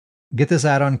Matriarch, get this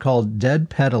add-on called Dead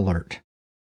Pet Alert,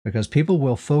 because people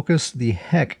will focus the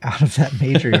heck out of that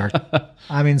Matriarch.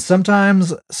 I mean,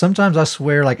 sometimes I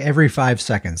swear like every 5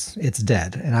 seconds it's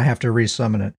dead and I have to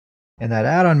resummon it. And that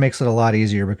add-on makes it a lot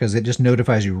easier because it just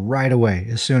notifies you right away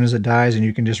as soon as it dies, and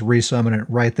you can just resummon it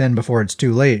right then before it's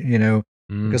too late,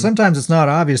 Because sometimes it's not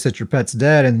obvious that your pet's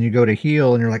dead, and then you go to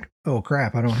heal and you're like, oh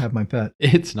crap, I don't have my pet.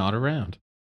 It's not around.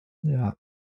 Yeah.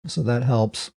 So that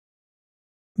helps.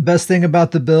 Best thing about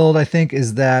the build, I think,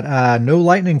 is that no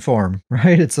lightning form,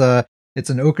 right? It's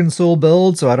an Oaken Soul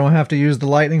build, so I don't have to use the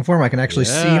lightning form. I can actually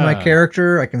see my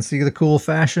character. I can see the cool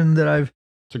fashion that I've.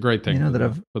 It's a great thing for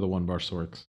the 1-bar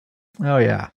Sorks. Oh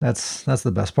yeah, that's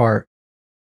the best part.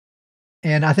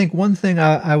 And I think one thing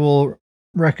I will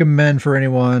recommend for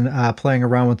anyone playing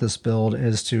around with this build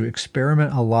is to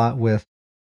experiment a lot with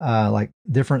like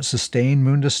different sustained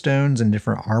Mundus stones and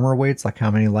different armor weights, like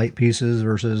how many light pieces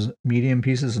versus medium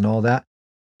pieces and all that,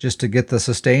 just to get the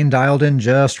sustain dialed in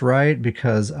just right.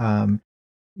 Because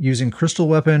using Crystal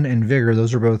Weapon and Vigor,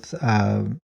 those are both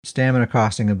stamina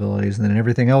costing abilities, and then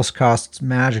everything else costs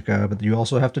magicka, but you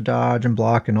also have to dodge and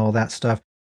block and all that stuff.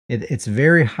 It's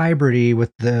very hybridy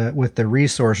with the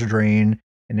resource drain,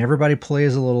 and everybody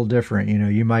plays a little different.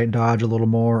 You might dodge a little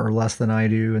more or less than I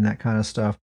do, and that kind of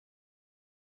stuff.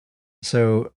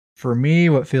 So for me,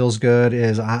 what feels good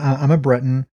is I'm a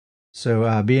Breton.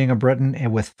 So being a Breton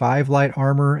and with 5 light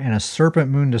armor and a Serpent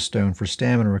Mundus stone for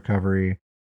stamina recovery,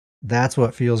 that's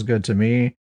what feels good to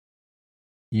me.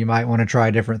 You might want to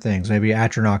try different things. Maybe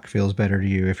Atronach feels better to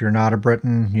you. If you're not a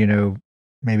Breton,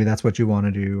 maybe that's what you want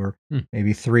to do, or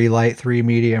maybe 3 light, 3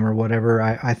 medium, or whatever.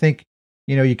 I think,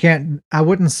 you can't, I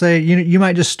wouldn't say, you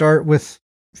might just start with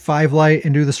 5 light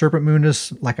and do the Serpent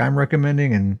Mundus like I'm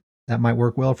recommending, and that might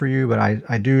work well for you, but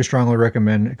I do strongly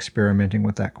recommend experimenting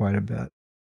with that quite a bit.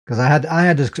 Because I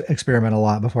had to experiment a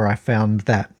lot before I found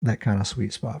that kind of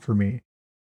sweet spot for me.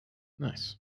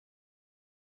 Nice.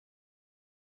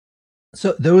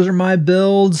 So those are my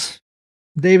builds.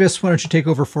 Davis, why don't you take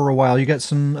over for a while? You got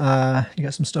some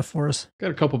stuff for us?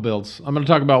 Got a couple builds. I'm going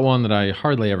to talk about one that I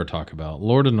hardly ever talk about.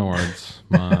 Lord of Nords.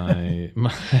 My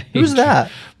Who's that?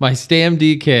 My Stam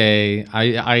DK.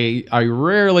 I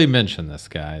rarely mention this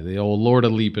guy, the old Lord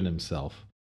of Leaping himself.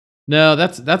 No,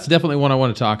 that's definitely one I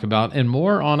want to talk about, and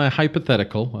more on a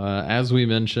hypothetical, as we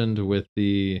mentioned with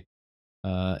the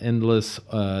endless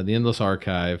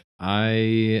archive.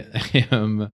 I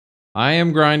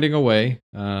am grinding away,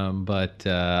 but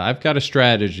I've got a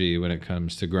strategy when it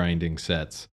comes to grinding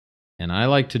sets, and I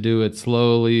like to do it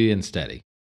slowly and steady.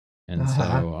 And so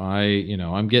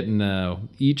I'm getting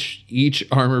each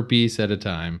armor piece at a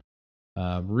time,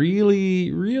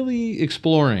 really, really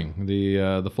exploring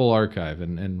the full archive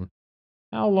and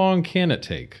how long can it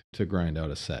take to grind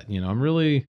out a set. I'm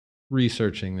really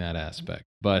researching that aspect,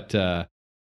 but.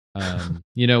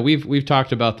 We've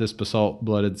talked about this Basalt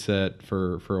Blooded set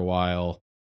for a while.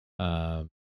 I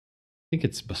think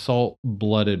it's Basalt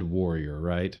Blooded Warrior,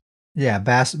 right? Yeah,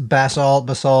 Basalt,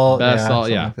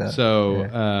 yeah. Like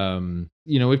so,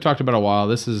 we've talked about a while.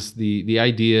 This is the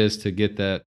idea is to get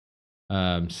that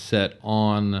set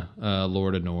on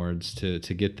Lord of Nords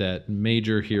to get that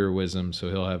major heroism. So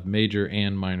he'll have major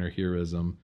and minor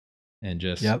heroism, and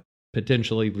just Yep.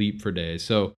 potentially leap for days.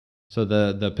 So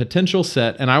the potential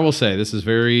set, and I will say this is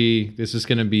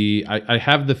going to be. I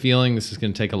have the feeling this is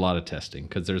going to take a lot of testing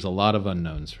because there's a lot of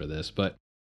unknowns for this, but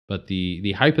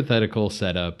the hypothetical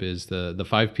setup is the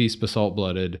 5-piece basalt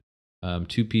blooded,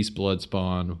 2-piece blood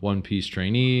spawn, 1-piece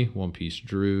trainee, 1-piece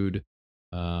druid,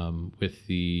 with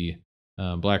the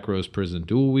Black Rose Prison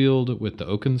dual wield with the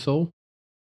Oaken Soul.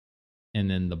 And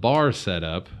then the bar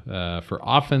setup for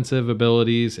offensive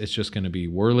abilities, it's just going to be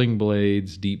Whirling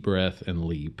Blades, Deep Breath, and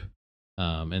Leap.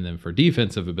 And then for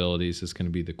defensive abilities, it's going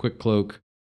to be the Quick Cloak,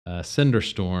 Cinder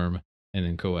Storm, and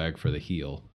then Coag for the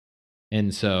heal.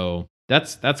 And so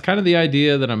that's kind of the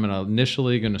idea that I'm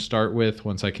initially going to start with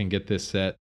once I can get this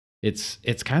set.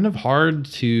 It's kind of hard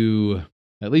to,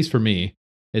 at least for me,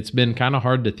 it's been kind of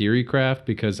hard to theory craft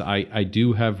because I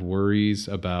do have worries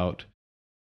about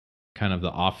kind of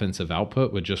the offensive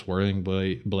output with just Whirling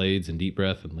Blades and Deep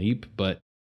Breath and Leap. But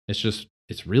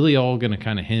it's really all going to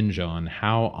kind of hinge on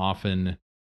how often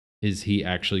is he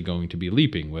actually going to be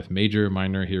leaping with major,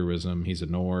 minor heroism. He's a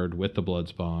Nord with the Blood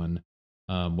Spawn,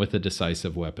 with a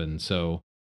decisive weapon. So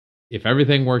if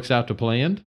everything works out to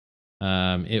plan,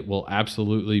 it will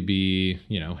absolutely be,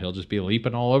 he'll just be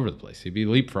leaping all over the place. He'd be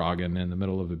leapfrogging in the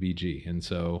middle of a BG. And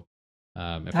so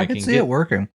if I I could can see it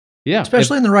working. yeah,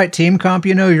 Especially in the right team comp,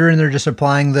 you're in there just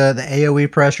applying the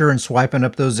AoE pressure and swiping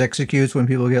up those executes when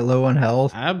people get low on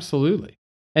health. absolutely.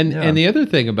 And Yeah. the other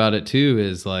thing about it too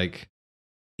is like,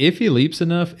 if he leaps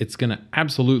enough, it's going to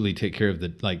absolutely take care of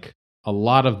a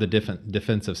lot of the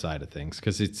defensive side of things,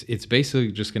 because it's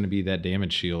basically just going to be that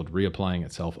damage shield reapplying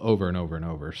itself over and over and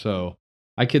over. So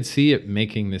I could see it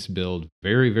making this build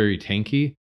very, very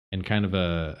tanky and kind of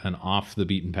an off the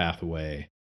beaten path way.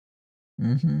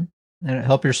 Mm-hmm. And it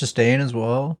help your sustain as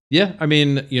well. Yeah, I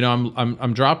mean,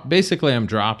 I'm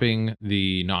dropping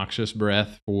the Noxious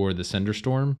Breath for the Cinder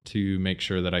Storm to make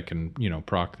sure that I can,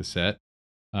 proc the set.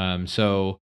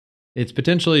 So it's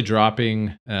potentially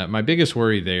dropping. My biggest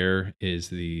worry there is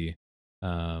the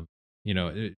Noxious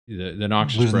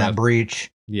Losing Breath. that breach.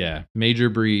 Yeah, major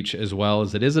breach, as well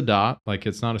as it is a dot. Like,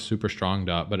 it's not a super strong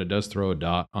dot, but it does throw a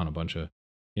dot on a bunch of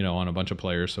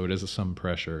players, so it is some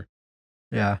pressure.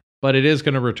 Yeah. But it is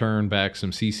going to return back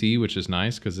some CC, which is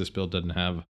nice because this build doesn't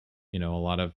have, a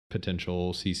lot of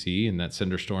potential CC, and that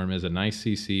Cinder Storm is a nice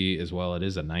CC as well. It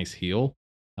is a nice heal.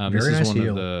 This Very is nice one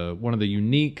heal. of the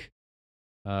unique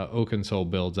Oaken Soul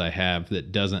builds I have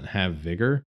that doesn't have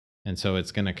Vigor, and so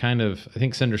it's going to I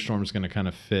think Cinder Storm is going to kind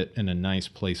of fit in a nice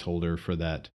placeholder for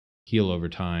that heal over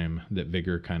time that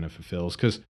Vigor kind of fulfills.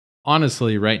 Because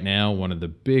honestly, right now, one of the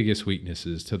biggest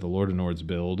weaknesses to the Lord of Nords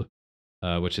build,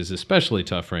 which is especially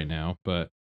tough right now, but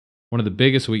one of the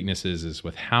biggest weaknesses is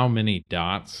with how many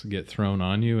dots get thrown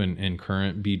on you in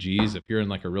current BGs. If you're in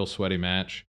like a real sweaty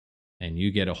match and you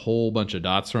get a whole bunch of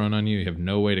dots thrown on you, you have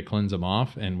no way to cleanse them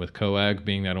off. And with Coag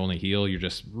being that only heal, you're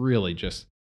just really just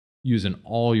using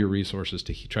all your resources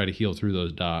to try to heal through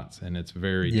those dots. And it's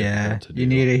very difficult to do. You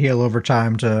need a heal over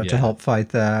time to help fight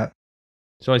that.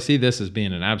 So I see this as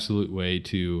being an absolute way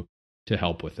to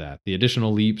help with that. The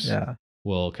additional leaps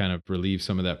will kind of relieve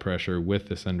some of that pressure with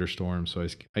the Thunderstorm. So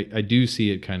I do see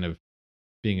it kind of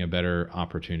being a better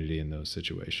opportunity in those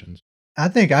situations. I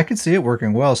think I could see it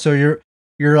working well. So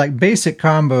your like basic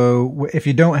combo, if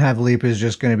you don't have leap, is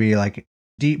just going to be like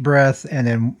deep breath and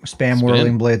then spam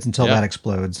Whirling Blades until that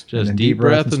explodes. Just deep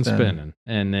breath and spinning,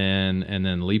 and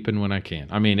then leaping when I can.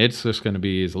 I mean, it's just going to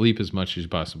be leap as much as you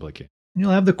possibly can.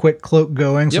 You'll have the quick cloak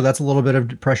going, so that's a little bit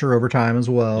of pressure over time as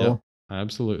well. Yep,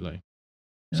 absolutely.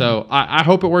 Yeah. So I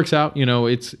hope it works out.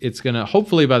 It's gonna,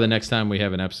 hopefully by the next time we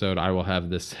have an episode, I will have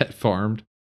this set farmed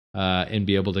and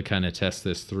be able to kind of test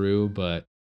this through. But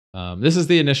this is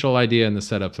the initial idea and the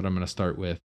setup that I'm going to start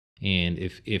with. And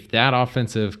if that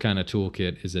offensive kind of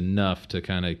toolkit is enough to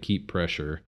kind of keep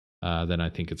pressure, then I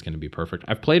think it's going to be perfect.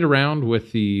 I've played around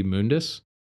with the Mundus.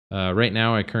 Right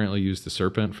now, I currently use the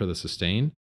Serpent for the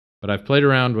sustain, but I've played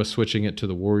around with switching it to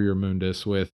the Warrior Mundus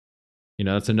with,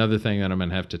 that's another thing that I'm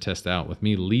going to have to test out. With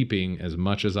me leaping as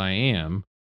much as I am,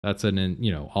 that's a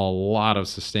lot of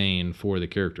sustain for the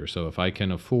character. So if I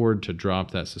can afford to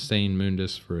drop that sustain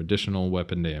Mundus for additional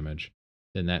weapon damage,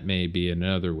 then that may be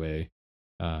another way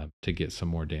to get some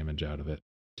more damage out of it,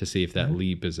 to see if that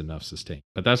leap is enough sustain.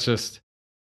 But that's just,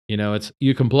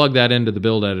 you can plug that into the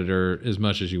build editor as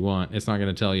much as you want. It's not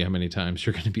going to tell you how many times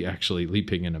you're going to be actually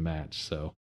leaping in a match.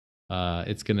 So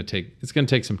it's going to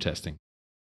take some testing.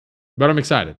 But I'm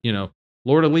excited.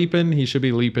 Lord of Leaping, he should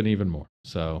be leaping even more.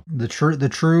 So The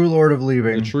true Lord of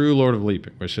Leaping. the true Lord of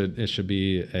Leaping, it should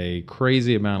be a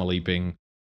crazy amount of leaping.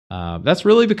 That's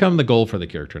really become the goal for the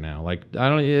character now. Like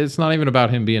it's not even about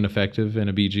him being effective in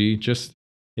a BG. Just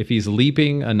if he's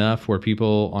leaping enough where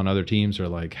people on other teams are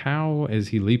like, how is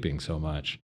he leaping so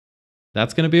much?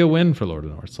 That's going to be a win for Lord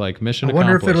of the North. It's like mission accomplished.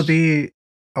 I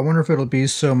wonder if it'll be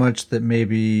so much that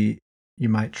maybe you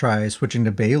might try switching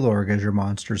to Baylorg as your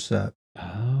monster set.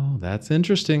 Oh, that's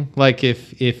interesting. Like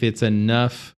if it's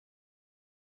enough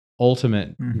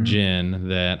ultimate Jin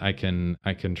that I can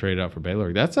trade out for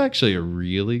Baylor. That's actually a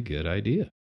really good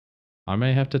idea. I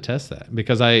may have to test that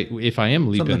because if I am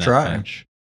leaping that much,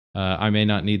 I may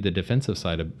not need the defensive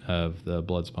side of the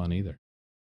Bloodspawn either.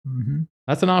 Mm-hmm.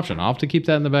 That's an option. I'll have to keep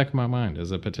that in the back of my mind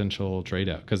as a potential trade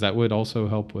out because that would also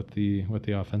help with the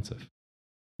offensive.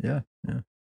 Yeah.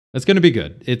 It's going to be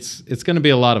good. It's going to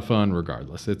be a lot of fun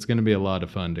regardless. It's going to be a lot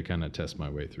of fun to kind of test my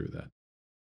way through that.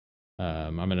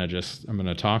 I'm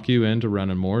gonna talk you into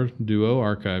running more duo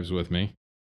archives with me,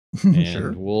 and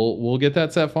sure. we'll get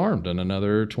that set farmed in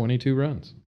another 22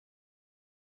 runs.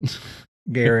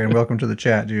 Gary, and welcome to the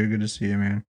chat, dude. Good to see you,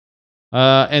 man.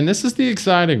 And this is the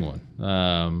exciting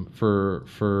one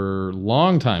for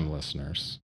longtime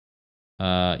listeners.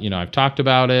 I've talked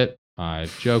about it.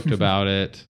 I've joked about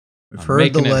it. We've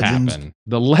heard the legends. Happen.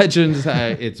 The legends.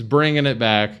 It's bringing it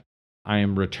back. I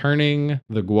am returning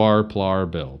the GuarPlar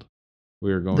build.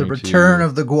 We are going the return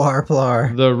of the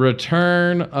GuarPlar. The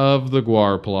return of the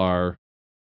GuarPlar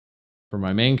for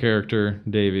my main character,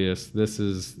 Davius.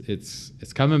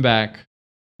 It's coming back.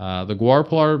 The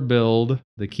GuarPlar build,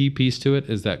 the key piece to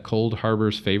it is that Cold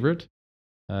Harbor's favorite.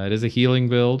 It is a healing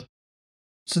build.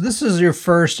 So this is your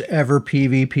first ever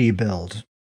PvP build.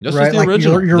 This is the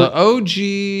original, the OG.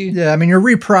 Yeah, I mean, you're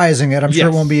reprising it. I'm sure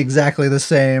it won't be exactly the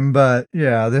same, but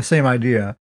yeah, the same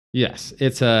idea. Yes,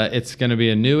 it's going to be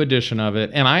a new edition of it,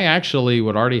 and I actually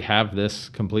would already have this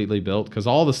completely built because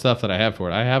all the stuff that I have for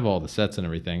it, I have all the sets and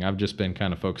everything. I've just been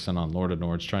kind of focusing on Lord of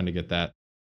Nords, trying to get that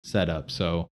set up.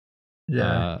 So,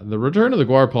 the return of the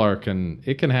GuarPlar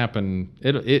can happen.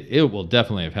 It will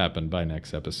definitely have happened by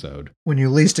next episode. When you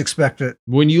least expect it.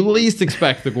 When you least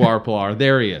expect the GuarPlar,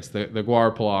 there he is, the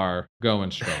GuarPlar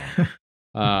going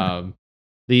strong.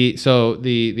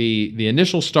 The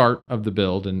initial start of the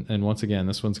build, and once again,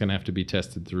 this one's going to have to be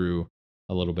tested through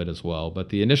a little bit as well. But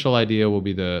the initial idea will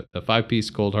be the 5-piece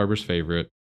Cold Harbor's favorite,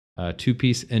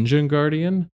 2-piece Engine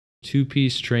Guardian,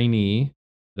 2-piece Trainee,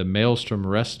 the Maelstrom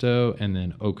Resto, and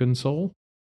then Oakensoul.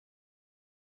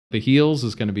 The heals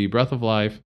is going to be Breath of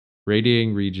Life,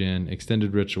 Radiating Regen,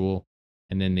 Extended Ritual,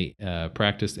 and then the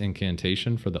Practiced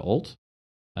Incantation for the ult.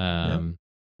 A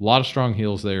lot of strong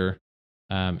heals there.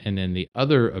 And then the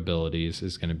other abilities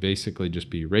is going to basically just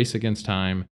be Race Against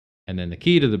Time. And then the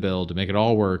key to the build to make it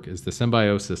all work is the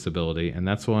Symbiosis ability. And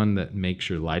that's one that makes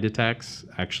your light attacks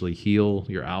actually heal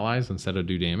your allies instead of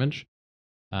do damage.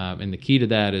 And the key to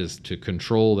that is to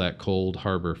control that Cold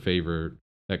Harbor's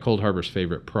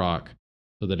favorite proc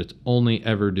so that it's only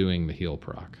ever doing the heal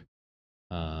proc.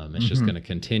 It's just going to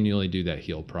continually do that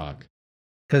heal proc.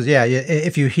 Because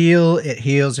if you heal, it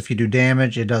heals. If you do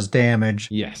damage, it does damage.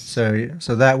 Yes. So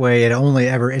that way,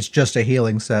 it's just a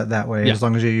healing set that way, as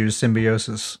long as you use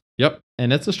Symbiosis. Yep,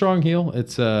 and it's a strong heal.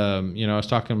 It's I was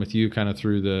talking with you kind of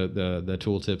through the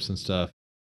tooltips and stuff.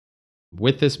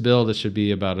 With this build, it should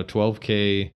be about a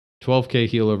 12k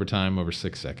heal over time over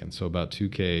 6 seconds. So about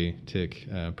 2k tick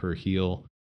per heal,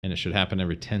 and it should happen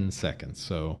every 10 seconds.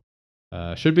 So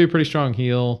should be a pretty strong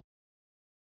heal.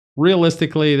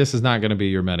 Realistically, this is not going to be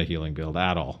your meta healing build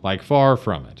at all. Like, far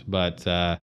from it. But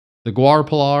the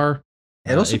GuarPlar,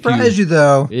 it'll surprise you,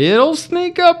 though. It'll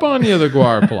sneak up on you, the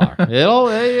GuarPlar.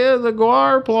 The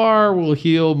GuarPlar will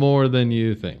heal more than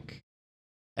you think.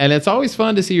 And it's always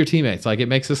fun to see your teammates. Like, it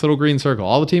makes this little green circle.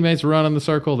 All the teammates run in the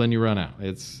circle, then you run out.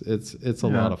 It's a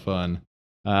lot of fun.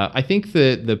 I think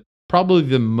that probably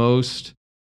the most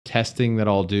testing that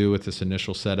I'll do with this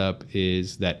initial setup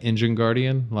is that Engine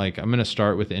Guardian. Like, I'm going to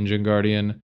start with Engine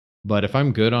Guardian, but if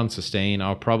I'm good on sustain,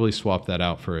 I'll probably swap that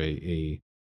out for a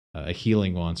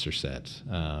healing monster set.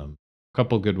 A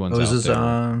couple good ones out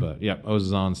there. But yeah,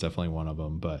 Ozon's definitely one of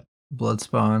them. But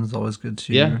Bloodspawn's always good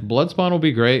too. Yeah, Bloodspawn will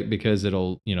be great because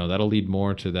that'll lead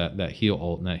more to that heal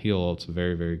ult, and that heal ult's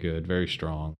very, very good, very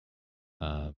strong.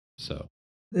 So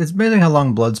it's amazing how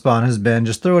long Bloodspawn has been.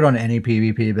 Just throw it on any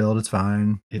PvP build; it's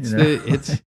fine.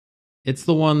 It's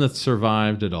the one that's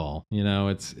survived it all.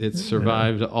 It's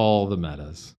survived all the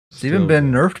metas. It's even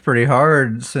been nerfed pretty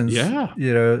hard since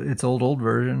its old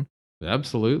version.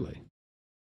 Absolutely.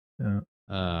 Yeah.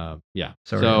 Yeah.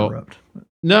 Sorry to interrupt.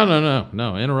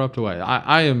 No. Interrupt away.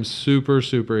 I am super,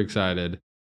 super excited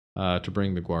to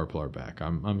bring the GuarPlar back.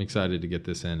 I'm excited to get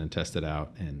this in and test it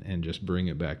out and just bring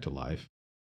it back to life.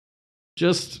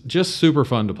 Just super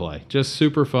fun to play. Just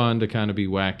super fun to kind of be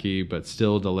wacky, but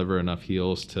still deliver enough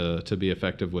heals to be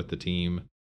effective with the team.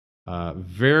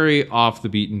 Very off the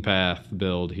beaten path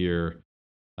build here.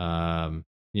 It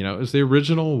was the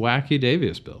original wacky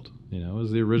Davius build. It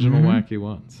was the original wacky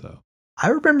one. So I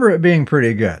remember it being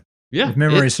pretty good. yeah, if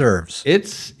memory serves.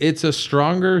 It's a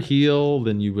stronger heal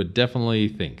than you would definitely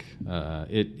think.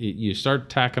 You start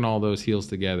tacking all those heals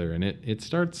together, and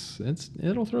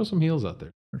it'll throw some heals out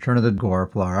there. Return of the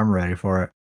GuarPlar. I'm ready for it.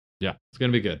 Yeah, it's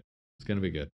gonna be good. It's gonna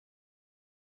be good.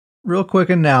 Real quick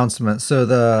announcement. So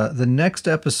the next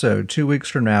episode, 2 weeks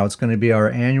from now, it's going to be our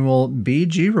annual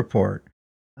BG report.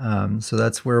 So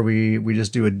that's where we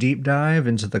just do a deep dive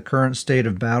into the current state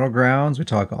of Battlegrounds. We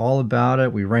talk all about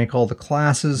it. We rank all the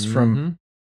classes from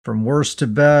worst to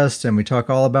best, and we talk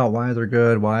all about why they're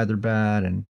good, why they're bad,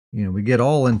 and we get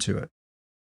all into it.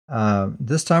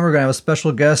 This time we're going to have a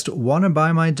special guest, Wanna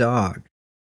Buy My Dog.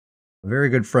 A very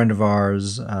good friend of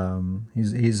ours.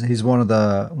 He's one of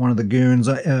the goons,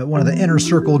 one of the inner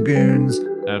circle goons.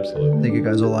 Absolutely. I think you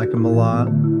guys will like him a lot.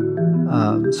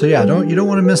 So yeah, you don't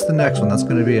want to miss the next one. That's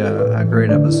going to be a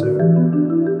great episode.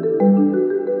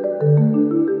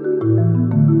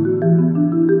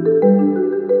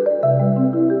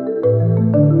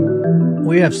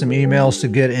 We have some emails to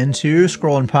get into.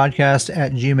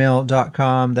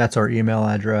 scrollingpodcast@gmail.com. That's our email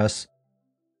address.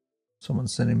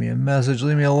 Someone's sending me a message.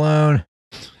 Leave me alone.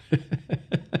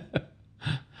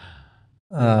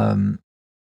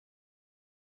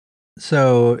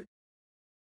 So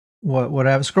what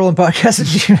I have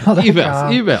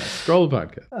scrollingpodcast@gmail.com. Email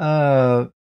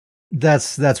scrollingpodcast.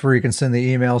 That's where you can send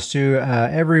the emails to.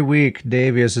 Every week,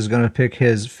 Davius is going to pick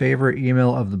his favorite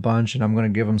email of the bunch, and I'm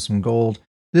going to give him some gold.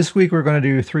 This week, we're going to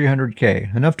do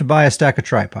 300K, enough to buy a stack of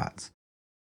tripods.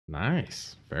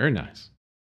 Nice. Very nice.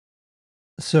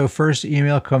 So first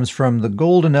email comes from the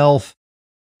Golden Elf.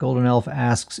 Golden Elf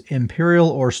asks, Imperial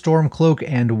or Stormcloak,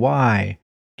 and why?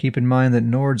 Keep in mind that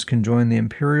Nords can join the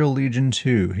Imperial Legion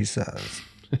too, he says.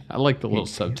 I like the little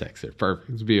subtext there. Perfect.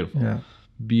 It's beautiful. Yeah.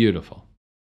 Beautiful.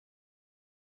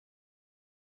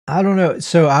 I don't know.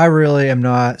 So I really am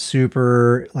not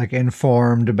super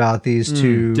informed about these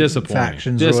two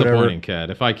factions. Disappointing, Cat.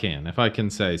 If I can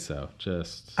say so.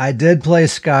 Just I did play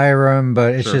Skyrim,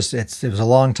 but it's it was a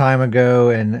long time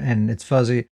ago and it's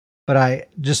fuzzy. But I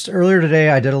just earlier today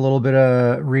I did a little bit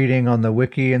of reading on the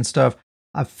wiki and stuff.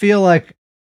 I feel like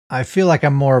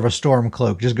I'm more of a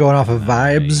Stormcloak, just going off of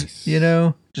vibes,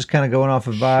 just kind of going off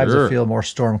of vibes. Sure. I feel more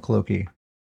Stormcloaky.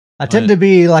 I tend to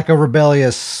be like a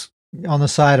rebellious, on the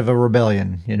side of a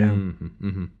rebellion,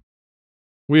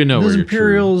 We know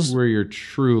where your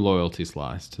true loyalties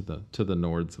lies to the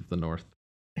Nords of the North.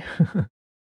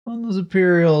 On those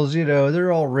Imperials,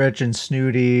 they're all rich and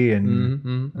snooty,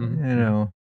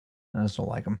 and I just don't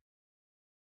like them.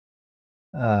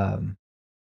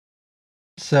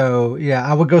 So yeah,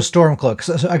 I would go Stormcloak.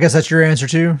 So I guess that's your answer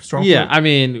too, Stormcloak. Yeah, I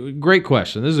mean, great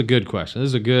question. This is a good question. This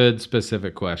is a good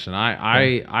specific question.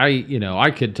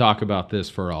 I could talk about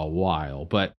this for a while,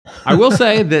 but I will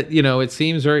say that it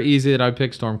seems very easy that I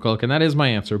pick Stormcloak, and that is my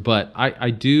answer. But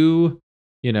I do,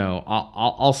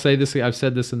 I'll say this. I've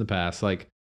said this in the past. Like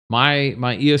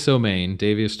my ESO main,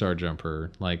 Davius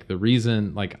Starjumper. Like the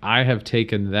reason, I have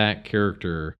taken that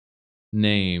character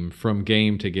name from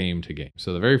game to game to game.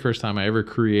 So the very first time I ever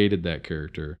created that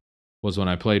character was when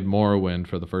I played Morrowind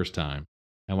for the first time.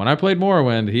 And when I played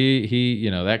Morrowind, he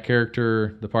that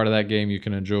character, the part of that game you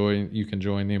can join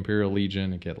the Imperial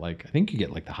Legion and get I think you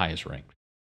get the highest rank.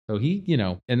 So he,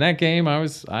 in that game I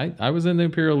was in the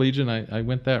Imperial Legion. I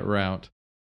went that route.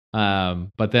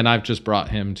 But then I've just brought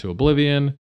him to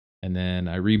Oblivion. And then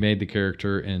I remade the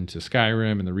character into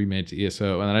Skyrim and then remade to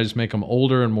ESO. And then I just make him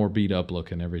older and more beat up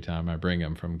looking every time I bring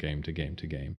him from game to game to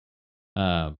game.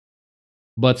 But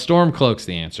Stormcloak's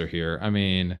the answer here. I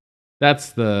mean, that's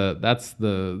the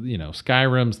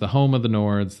Skyrim's the home of the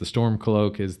Nords. The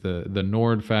Stormcloak is the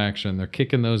Nord faction. They're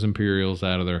kicking those Imperials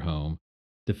out of their home,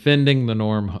 defending the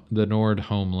Nord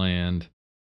homeland.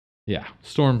 Yeah,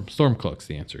 Stormcloak's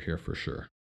the answer here for sure.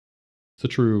 It's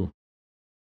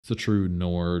a true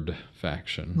Nord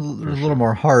faction. There's a little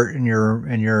more heart in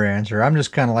your answer. I'm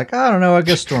just kind of I don't know. I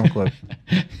guess Stormcloak.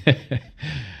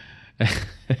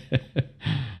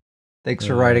 Thanks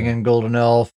for writing in, Golden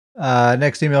Elf.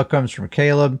 Next email comes from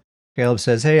Caleb. Caleb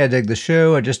says, "Hey, I dig the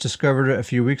show. I just discovered it a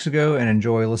few weeks ago and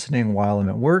enjoy listening while I'm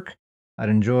at work.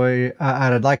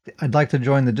 I'd like to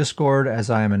join the Discord as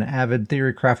I am an avid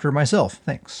theory crafter myself.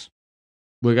 Thanks.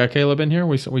 We got Caleb in here.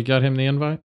 We got him the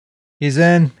invite. He's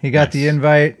in. He got the Nice.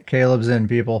 invite. Caleb's in,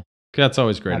 people. Cat's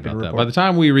always great Happy to about that. report. By the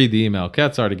time we read the email,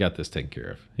 Cat's already got this taken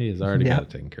care of. He has already Yeah. got it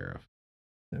taken care of.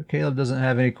 So Caleb doesn't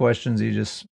have any questions. He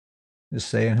just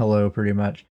saying hello, pretty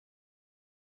much.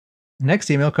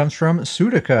 Next email comes from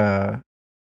Sudica.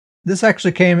 This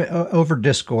actually came over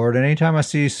Discord, and anytime I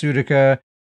see Sudica,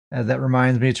 that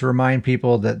reminds me to remind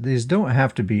people that these don't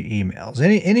have to be emails.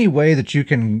 Any way that you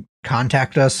can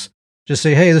contact us, just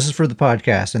say, hey, this is for the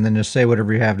podcast, and then just say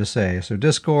whatever you have to say. So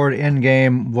Discord,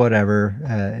 in-game, whatever,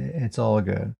 it's all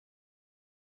good.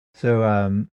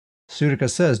 So Sudica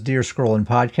says, Dear Scroll and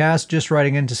Podcast, just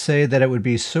writing in to say that it would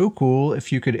be so cool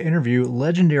if you could interview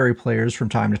legendary players from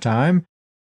time to time.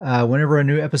 Whenever a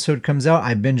new episode comes out,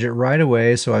 I binge it right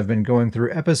away, so I've been going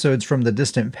through episodes from the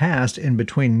distant past in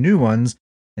between new ones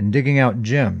and digging out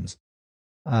gems.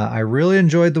 I really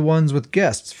enjoyed the ones with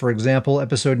guests. For example,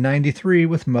 episode 93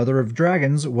 with Mother of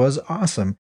Dragons was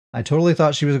awesome. I totally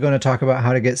thought she was going to talk about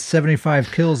how to get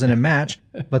 75 kills in a match,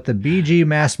 but the BG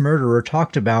mass murderer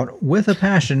talked about, with a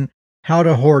passion, how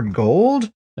to hoard gold.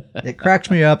 It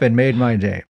cracked me up and made my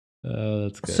day. Oh,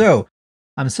 that's good. So,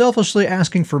 I'm selfishly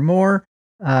asking for more.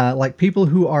 Like people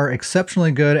who are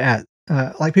exceptionally good at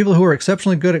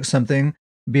something,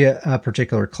 be it a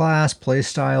particular class, play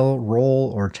style,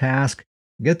 role, or task.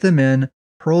 Get them in,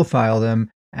 profile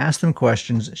them, ask them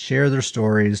questions, share their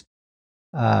stories.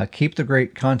 Keep the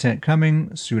great content coming,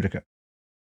 Sudica.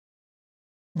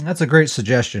 That's a great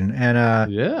suggestion,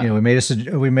 and yeah, we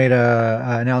made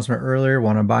a announcement earlier.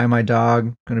 Want to buy my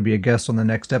dog? Going to be a guest on the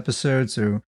next episode,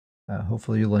 so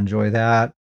hopefully you'll enjoy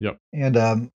that. Yep.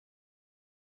 And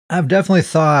I've definitely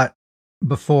thought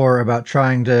before about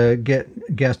trying to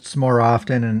get guests more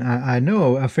often, and I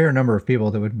know a fair number of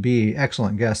people that would be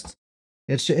excellent guests.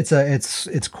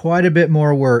 It's quite a bit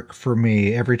more work for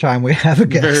me every time we have a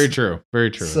guest. Very true. Very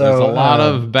true. So, there's a lot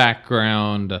of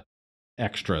background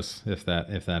extras if that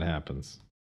happens.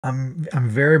 I'm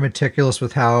very meticulous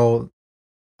with how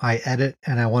I edit,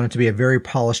 and I want it to be a very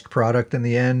polished product in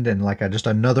the end, and like just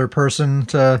another person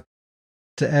to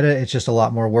edit. It's just a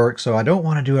lot more work, so I don't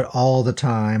want to do it all the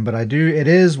time, but I do. It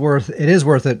is worth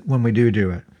it when we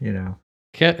do it.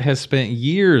 Ket has spent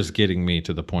years getting me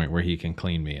to the point where he can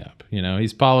clean me up.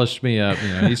 He's polished me up.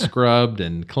 He's scrubbed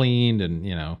and cleaned, and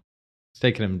it's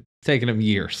taken him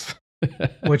years.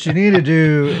 What you need to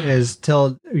do is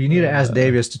you need to ask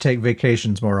Davius to take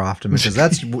vacations more often, because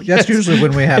that's usually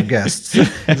when we have guests.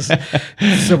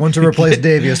 Someone to replace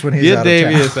Davius when he's out of town.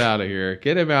 Get Davius out of here.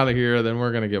 Get him out of here. Then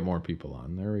we're gonna get more people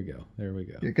on. There we go.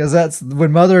 Because that's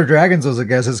when Mother of Dragons was a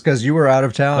guest. It's because you were out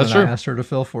of town, that's and true. I asked her to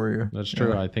fill for you. That's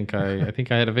true. I think I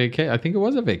had a vacation. I think it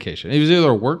was a vacation. It was either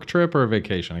a work trip or a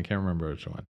vacation. I can't remember which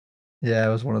one. Yeah,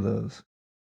 it was one of those.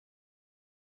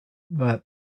 But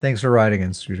thanks for writing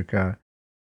in, Sudica.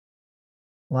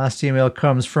 Last email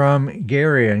comes from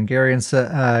Garion.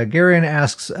 Garion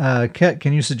asks, Ket,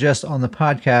 can you suggest on the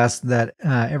podcast that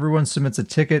everyone submits a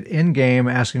ticket in-game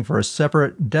asking for a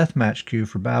separate deathmatch queue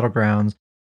for Battlegrounds,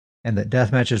 and that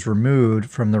deathmatch is removed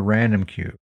from the random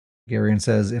queue? Garion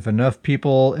says, if enough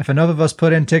of us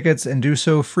put in tickets and do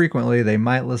so frequently, they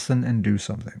might listen and do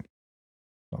something.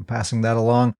 So I'm passing that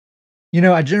along.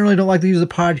 I generally don't like to use the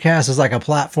podcast as like a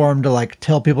platform to like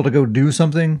tell people to go do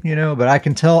something, but I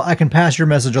can pass your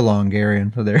message along,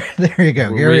 Garion. So there you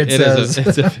go. Garion says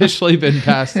it's officially been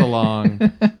passed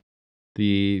along.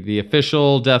 The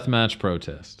official deathmatch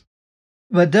protest.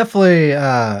 But definitely,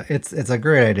 it's a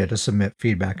great idea to submit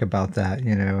feedback about that,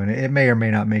 and it may or may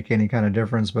not make any kind of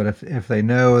difference. But if they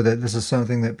know that this is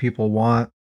something that people want,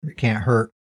 it can't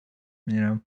hurt,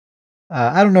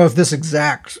 I don't know if this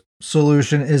exact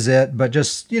solution is it, but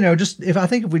just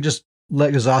if we just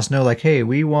let Exhaust know, like, hey,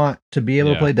 we want to be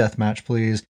able to play deathmatch,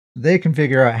 please, they can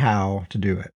figure out how to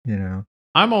do it.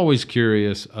 I'm always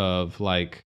curious of,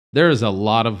 like, there is a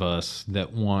lot of us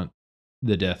that want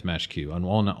the deathmatch queue and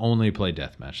want to only play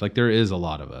deathmatch. Like, there is a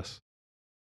lot of us,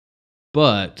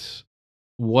 but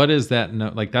what is that?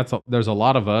 No, like there's a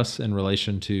lot of us in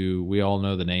relation to, we all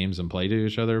know the names and play to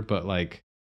each other, but like,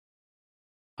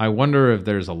 I wonder if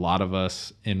there's a lot of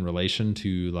us in relation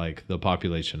to like the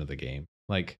population of the game.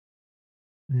 Like,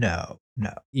 no.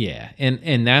 Yeah.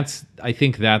 And I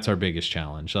think that's our biggest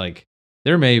challenge. Like,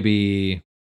 there may be,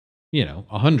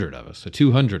 100 of us, or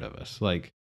 200 of us,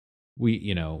 like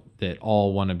we, that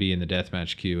all want to be in the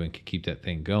deathmatch queue and can keep that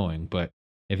thing going. But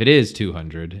if it is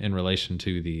 200 in relation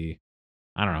to the,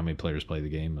 I don't know how many players play the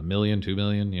game, 1 million, 2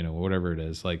 million, whatever it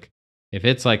is, like if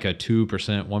it's like a 2%,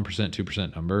 1%,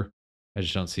 2% number, I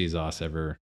just don't see Zos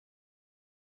ever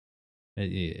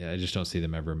I just don't see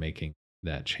them ever making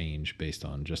that change based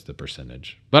on just the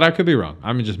percentage. But I could be wrong.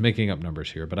 I'm just making up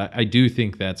numbers here. But I do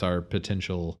think that's our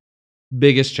potential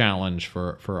biggest challenge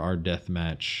for our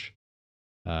deathmatch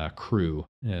crew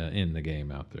in the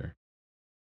game out there.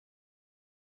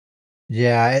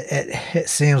 Yeah, it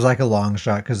seems like a long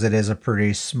shot because it is a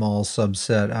pretty small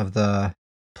subset of the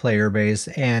player base,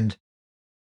 and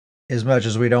as much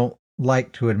as we don't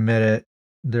like to admit it,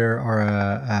 there are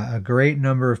a great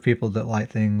number of people that like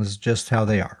things just how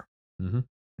they are. Mm-hmm.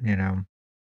 You know,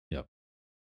 Yep.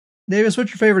 Davis,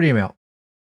 what's your favorite email?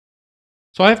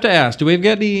 So I have to ask: do we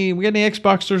got any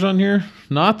Xboxers on here?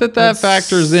 Not that Let's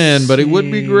factors in, but it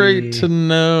would be great see. to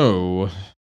know.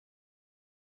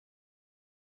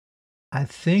 I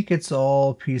think it's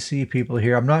all PC people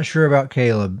here. I'm not sure about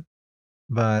Caleb,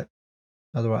 but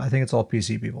otherwise, I think it's all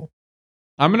PC people.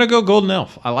 I'm gonna go Golden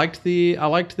Elf. I liked the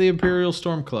Imperial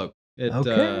Stormcloak.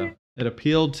 Okay. It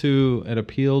appealed to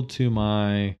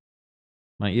my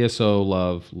ESO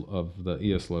love of the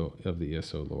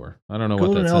ESO lore. I don't know what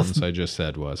Golden that Elf. sentence I just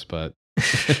said was, but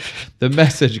the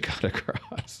message got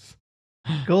across.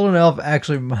 Golden Elf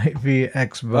actually might be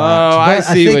Xbox. Oh, I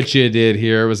see what you did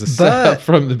here. It was a setup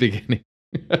from the beginning.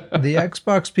 The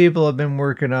Xbox people have been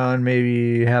working on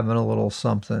maybe having a little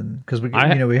something because we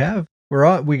have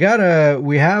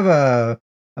a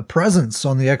presence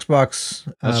on the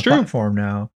Xbox platform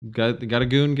now. Got a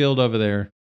goon guild over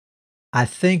there. I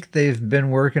think they've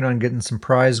been working on getting some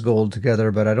prize gold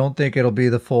together, but I don't think it'll be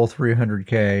the full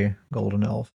 300K Golden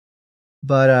Elf.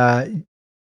 But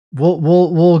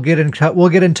we'll get in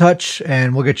touch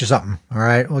and we'll get you something. All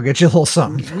right, we'll get you a little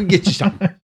something. We get you something.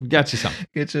 We got you something.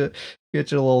 Get you a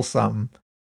little something.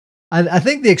 I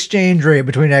think the exchange rate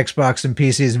between Xbox and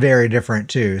PC is very different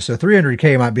too. So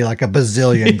 300K might be like a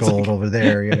bazillion gold over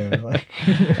there. You know, like.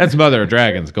 That's Mother of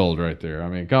Dragons gold right there. I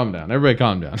mean, calm down, everybody,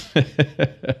 calm down.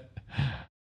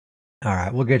 All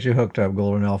right, we'll get you hooked up,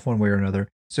 Golden Elf, one way or another.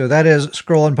 So that is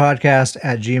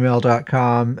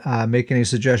scrollingpodcast@gmail.com. Make any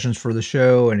suggestions for the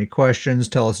show, any questions,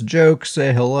 tell us jokes,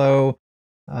 say hello.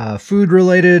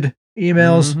 Food-related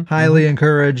emails, highly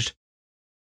encouraged.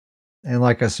 And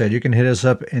like I said, you can hit us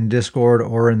up in Discord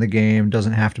or in the game.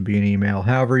 Doesn't have to be an email.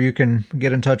 However, you can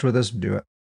get in touch with us, do it.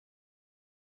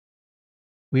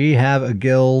 We have a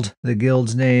guild. The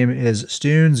guild's name is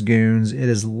Stoon's Goons. It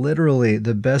is literally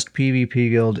the best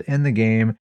PvP guild in the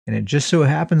game, and it just so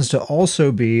happens to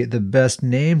also be the best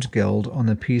named guild on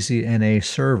the PCNA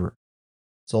server.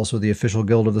 It's also the official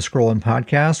guild of the Scrollin'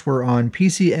 Podcast. We're on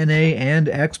PCNA and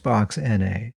Xbox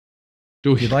NA.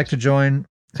 If you'd like to join...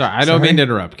 Sorry, I don't mean to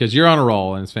interrupt because you're on a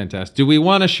roll and it's fantastic. Do we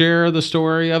want to share the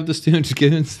story of the Stoon's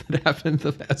Goons that happened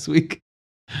the past week?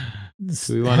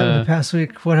 Do we want to the past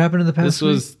week? What happened in the past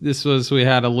week? This was we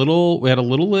had a little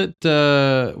leadership.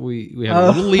 We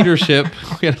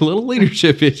had a little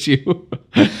leadership issue.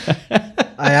 I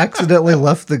accidentally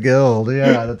left the guild.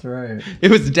 Yeah, that's right.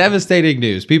 It was devastating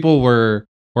news. People were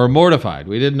mortified.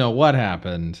 We didn't know what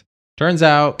happened. Turns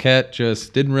out Ket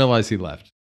just didn't realize he left.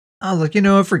 I was like, you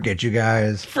know what? Forget you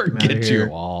guys. Forget you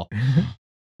all.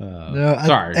 No,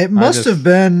 sorry. It must have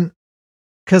been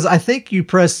because I think you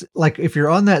press, like, if you're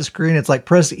on that screen, it's like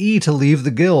press E to leave the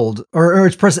guild, or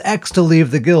it's press X to leave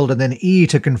the guild, and then E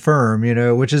to confirm, you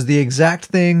know, which is the exact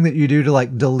thing that you do to,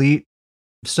 like, delete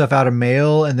stuff out of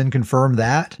mail and then confirm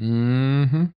that.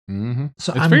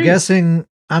 So I'm guessing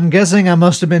I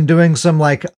must have been doing some,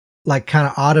 like kind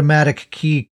of automatic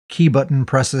key button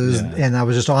presses, and I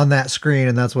was just on that screen,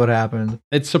 and that's what happened.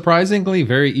 It's surprisingly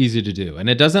very easy to do, and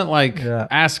it doesn't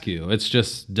ask you. It's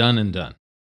just done and done.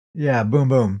 Yeah, boom,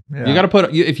 boom. Yeah. You got to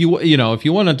put if you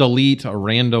want to delete a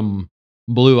random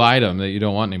blue item that you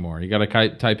don't want anymore, you got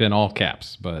to type in all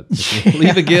caps. But if you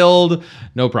leave a guild,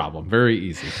 no problem. Very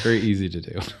easy to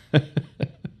do.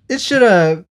 It should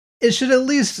at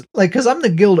least, like, because I'm the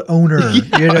guild owner,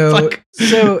 you know,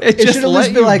 so it should at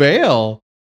least be like bail.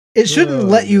 It shouldn't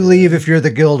let you leave if you're the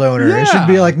guild owner. Yeah. It should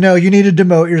be like, no, you need to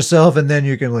demote yourself and then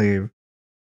you can leave.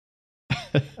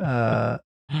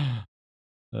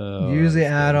 Use the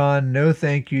add-on, no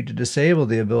thank you, to disable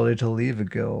the ability to leave a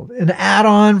guild. An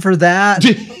add-on for that?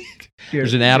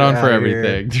 There's an add-on for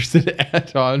everything. There's an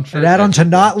add-on for to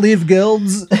not leave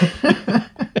guilds?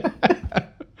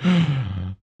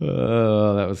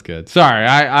 Oh, that was good. Sorry,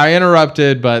 I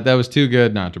interrupted, but that was too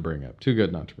good not to bring up.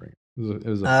 It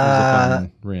was a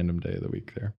fun random day of the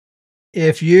week there.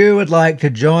 If you would like to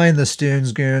join the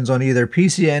Stoon's Goons on either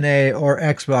PCNA or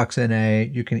Xbox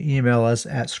NA, you can email us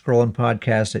at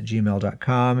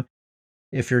scrollandpodcast@gmail.com.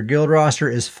 If your guild roster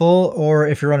is full, or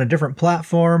if you're on a different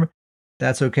platform,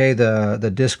 that's okay.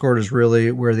 The Discord is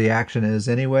really where the action is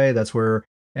anyway. That's where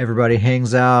everybody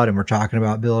hangs out and we're talking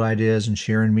about build ideas and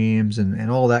sharing memes and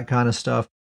all that kind of stuff.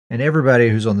 And everybody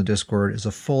who's on the Discord is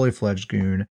a fully fledged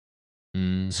goon.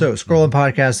 So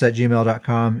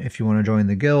scrollingpodcasts@gmail.com if you want to join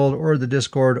the guild or the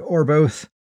Discord or both.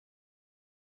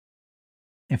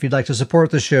 If you'd like to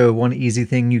support the show, one easy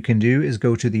thing you can do is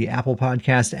go to the Apple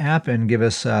Podcast app and give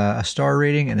us a star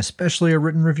rating and especially a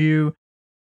written review.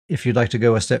 If you'd like to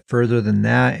go a step further than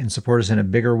that and support us in a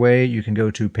bigger way, you can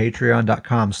go to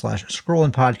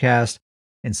patreon.com/scrollingpodcast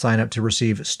and sign up to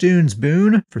receive Stoon's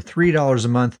Boon for $3 a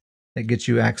month. That gets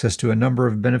you access to a number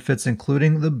of benefits,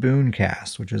 including the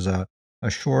Booncast, which is a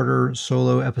shorter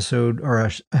solo episode or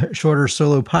a shorter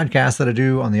solo podcast that I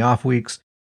do on the off weeks.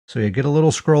 So you get a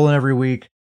little scrolling every week.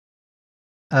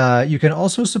 You can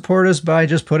also support us by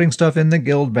just putting stuff in the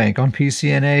guild bank on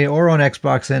PCNA or on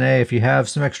Xbox NA. If you have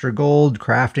some extra gold,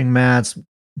 crafting mats,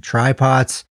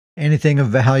 tripods, anything of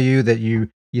value that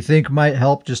you think might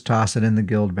help, just toss it in the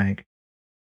guild bank.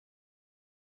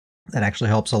 That actually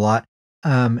helps a lot.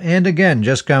 And again,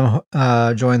 just come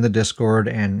join the Discord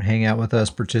and hang out with us,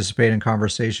 participate in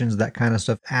conversations. That kind of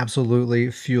stuff absolutely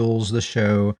fuels the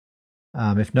show.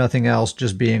 If nothing else,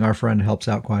 just being our friend helps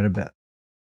out quite a bit.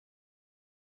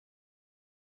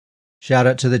 Shout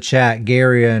out to the chat,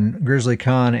 Gary and Grizzly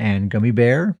Khan and Gummy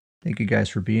Bear. Thank you guys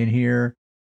for being here.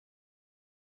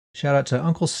 Shout out to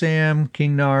Uncle Sam,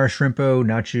 King Nar, Shrimpo,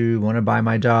 Nachu, Wanna Buy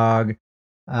My Dog,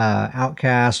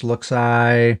 Outcast,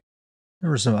 Luxai. There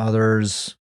were some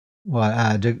others.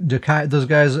 What? Those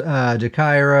guys,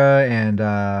 Dakaira and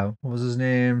what was his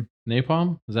name?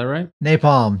 Napalm? Is that right?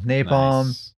 Napalm.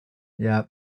 Nice. Yep.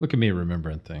 Look at me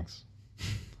remembering things.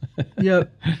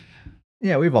 Yep.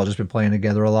 Yeah, we've all just been playing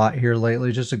together a lot here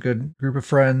lately. Just a good group of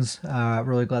friends.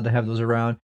 Really glad to have those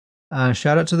around.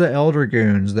 Shout out to the Elder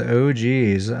Goons, the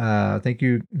OGs. Thank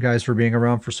you guys for being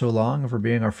around for so long and for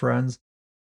being our friends.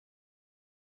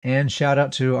 And shout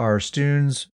out to our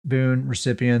Stoons Boon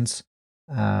recipients,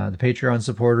 the Patreon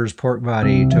supporters, Pork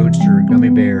Body, Toadster, Gummy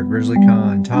Bear, Grizzly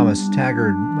Khan, Thomas,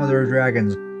 Taggart, Mother of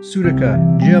Dragons,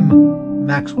 Sudica, Jim,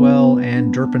 Maxwell,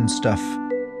 and Derpin Stuff.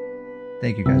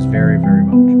 Thank you guys very, very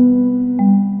much.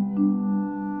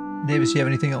 Davis, you have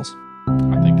anything else?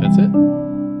 I think that's it.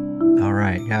 All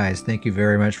right, guys, thank you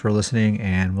very much for listening,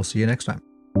 and we'll see you next time.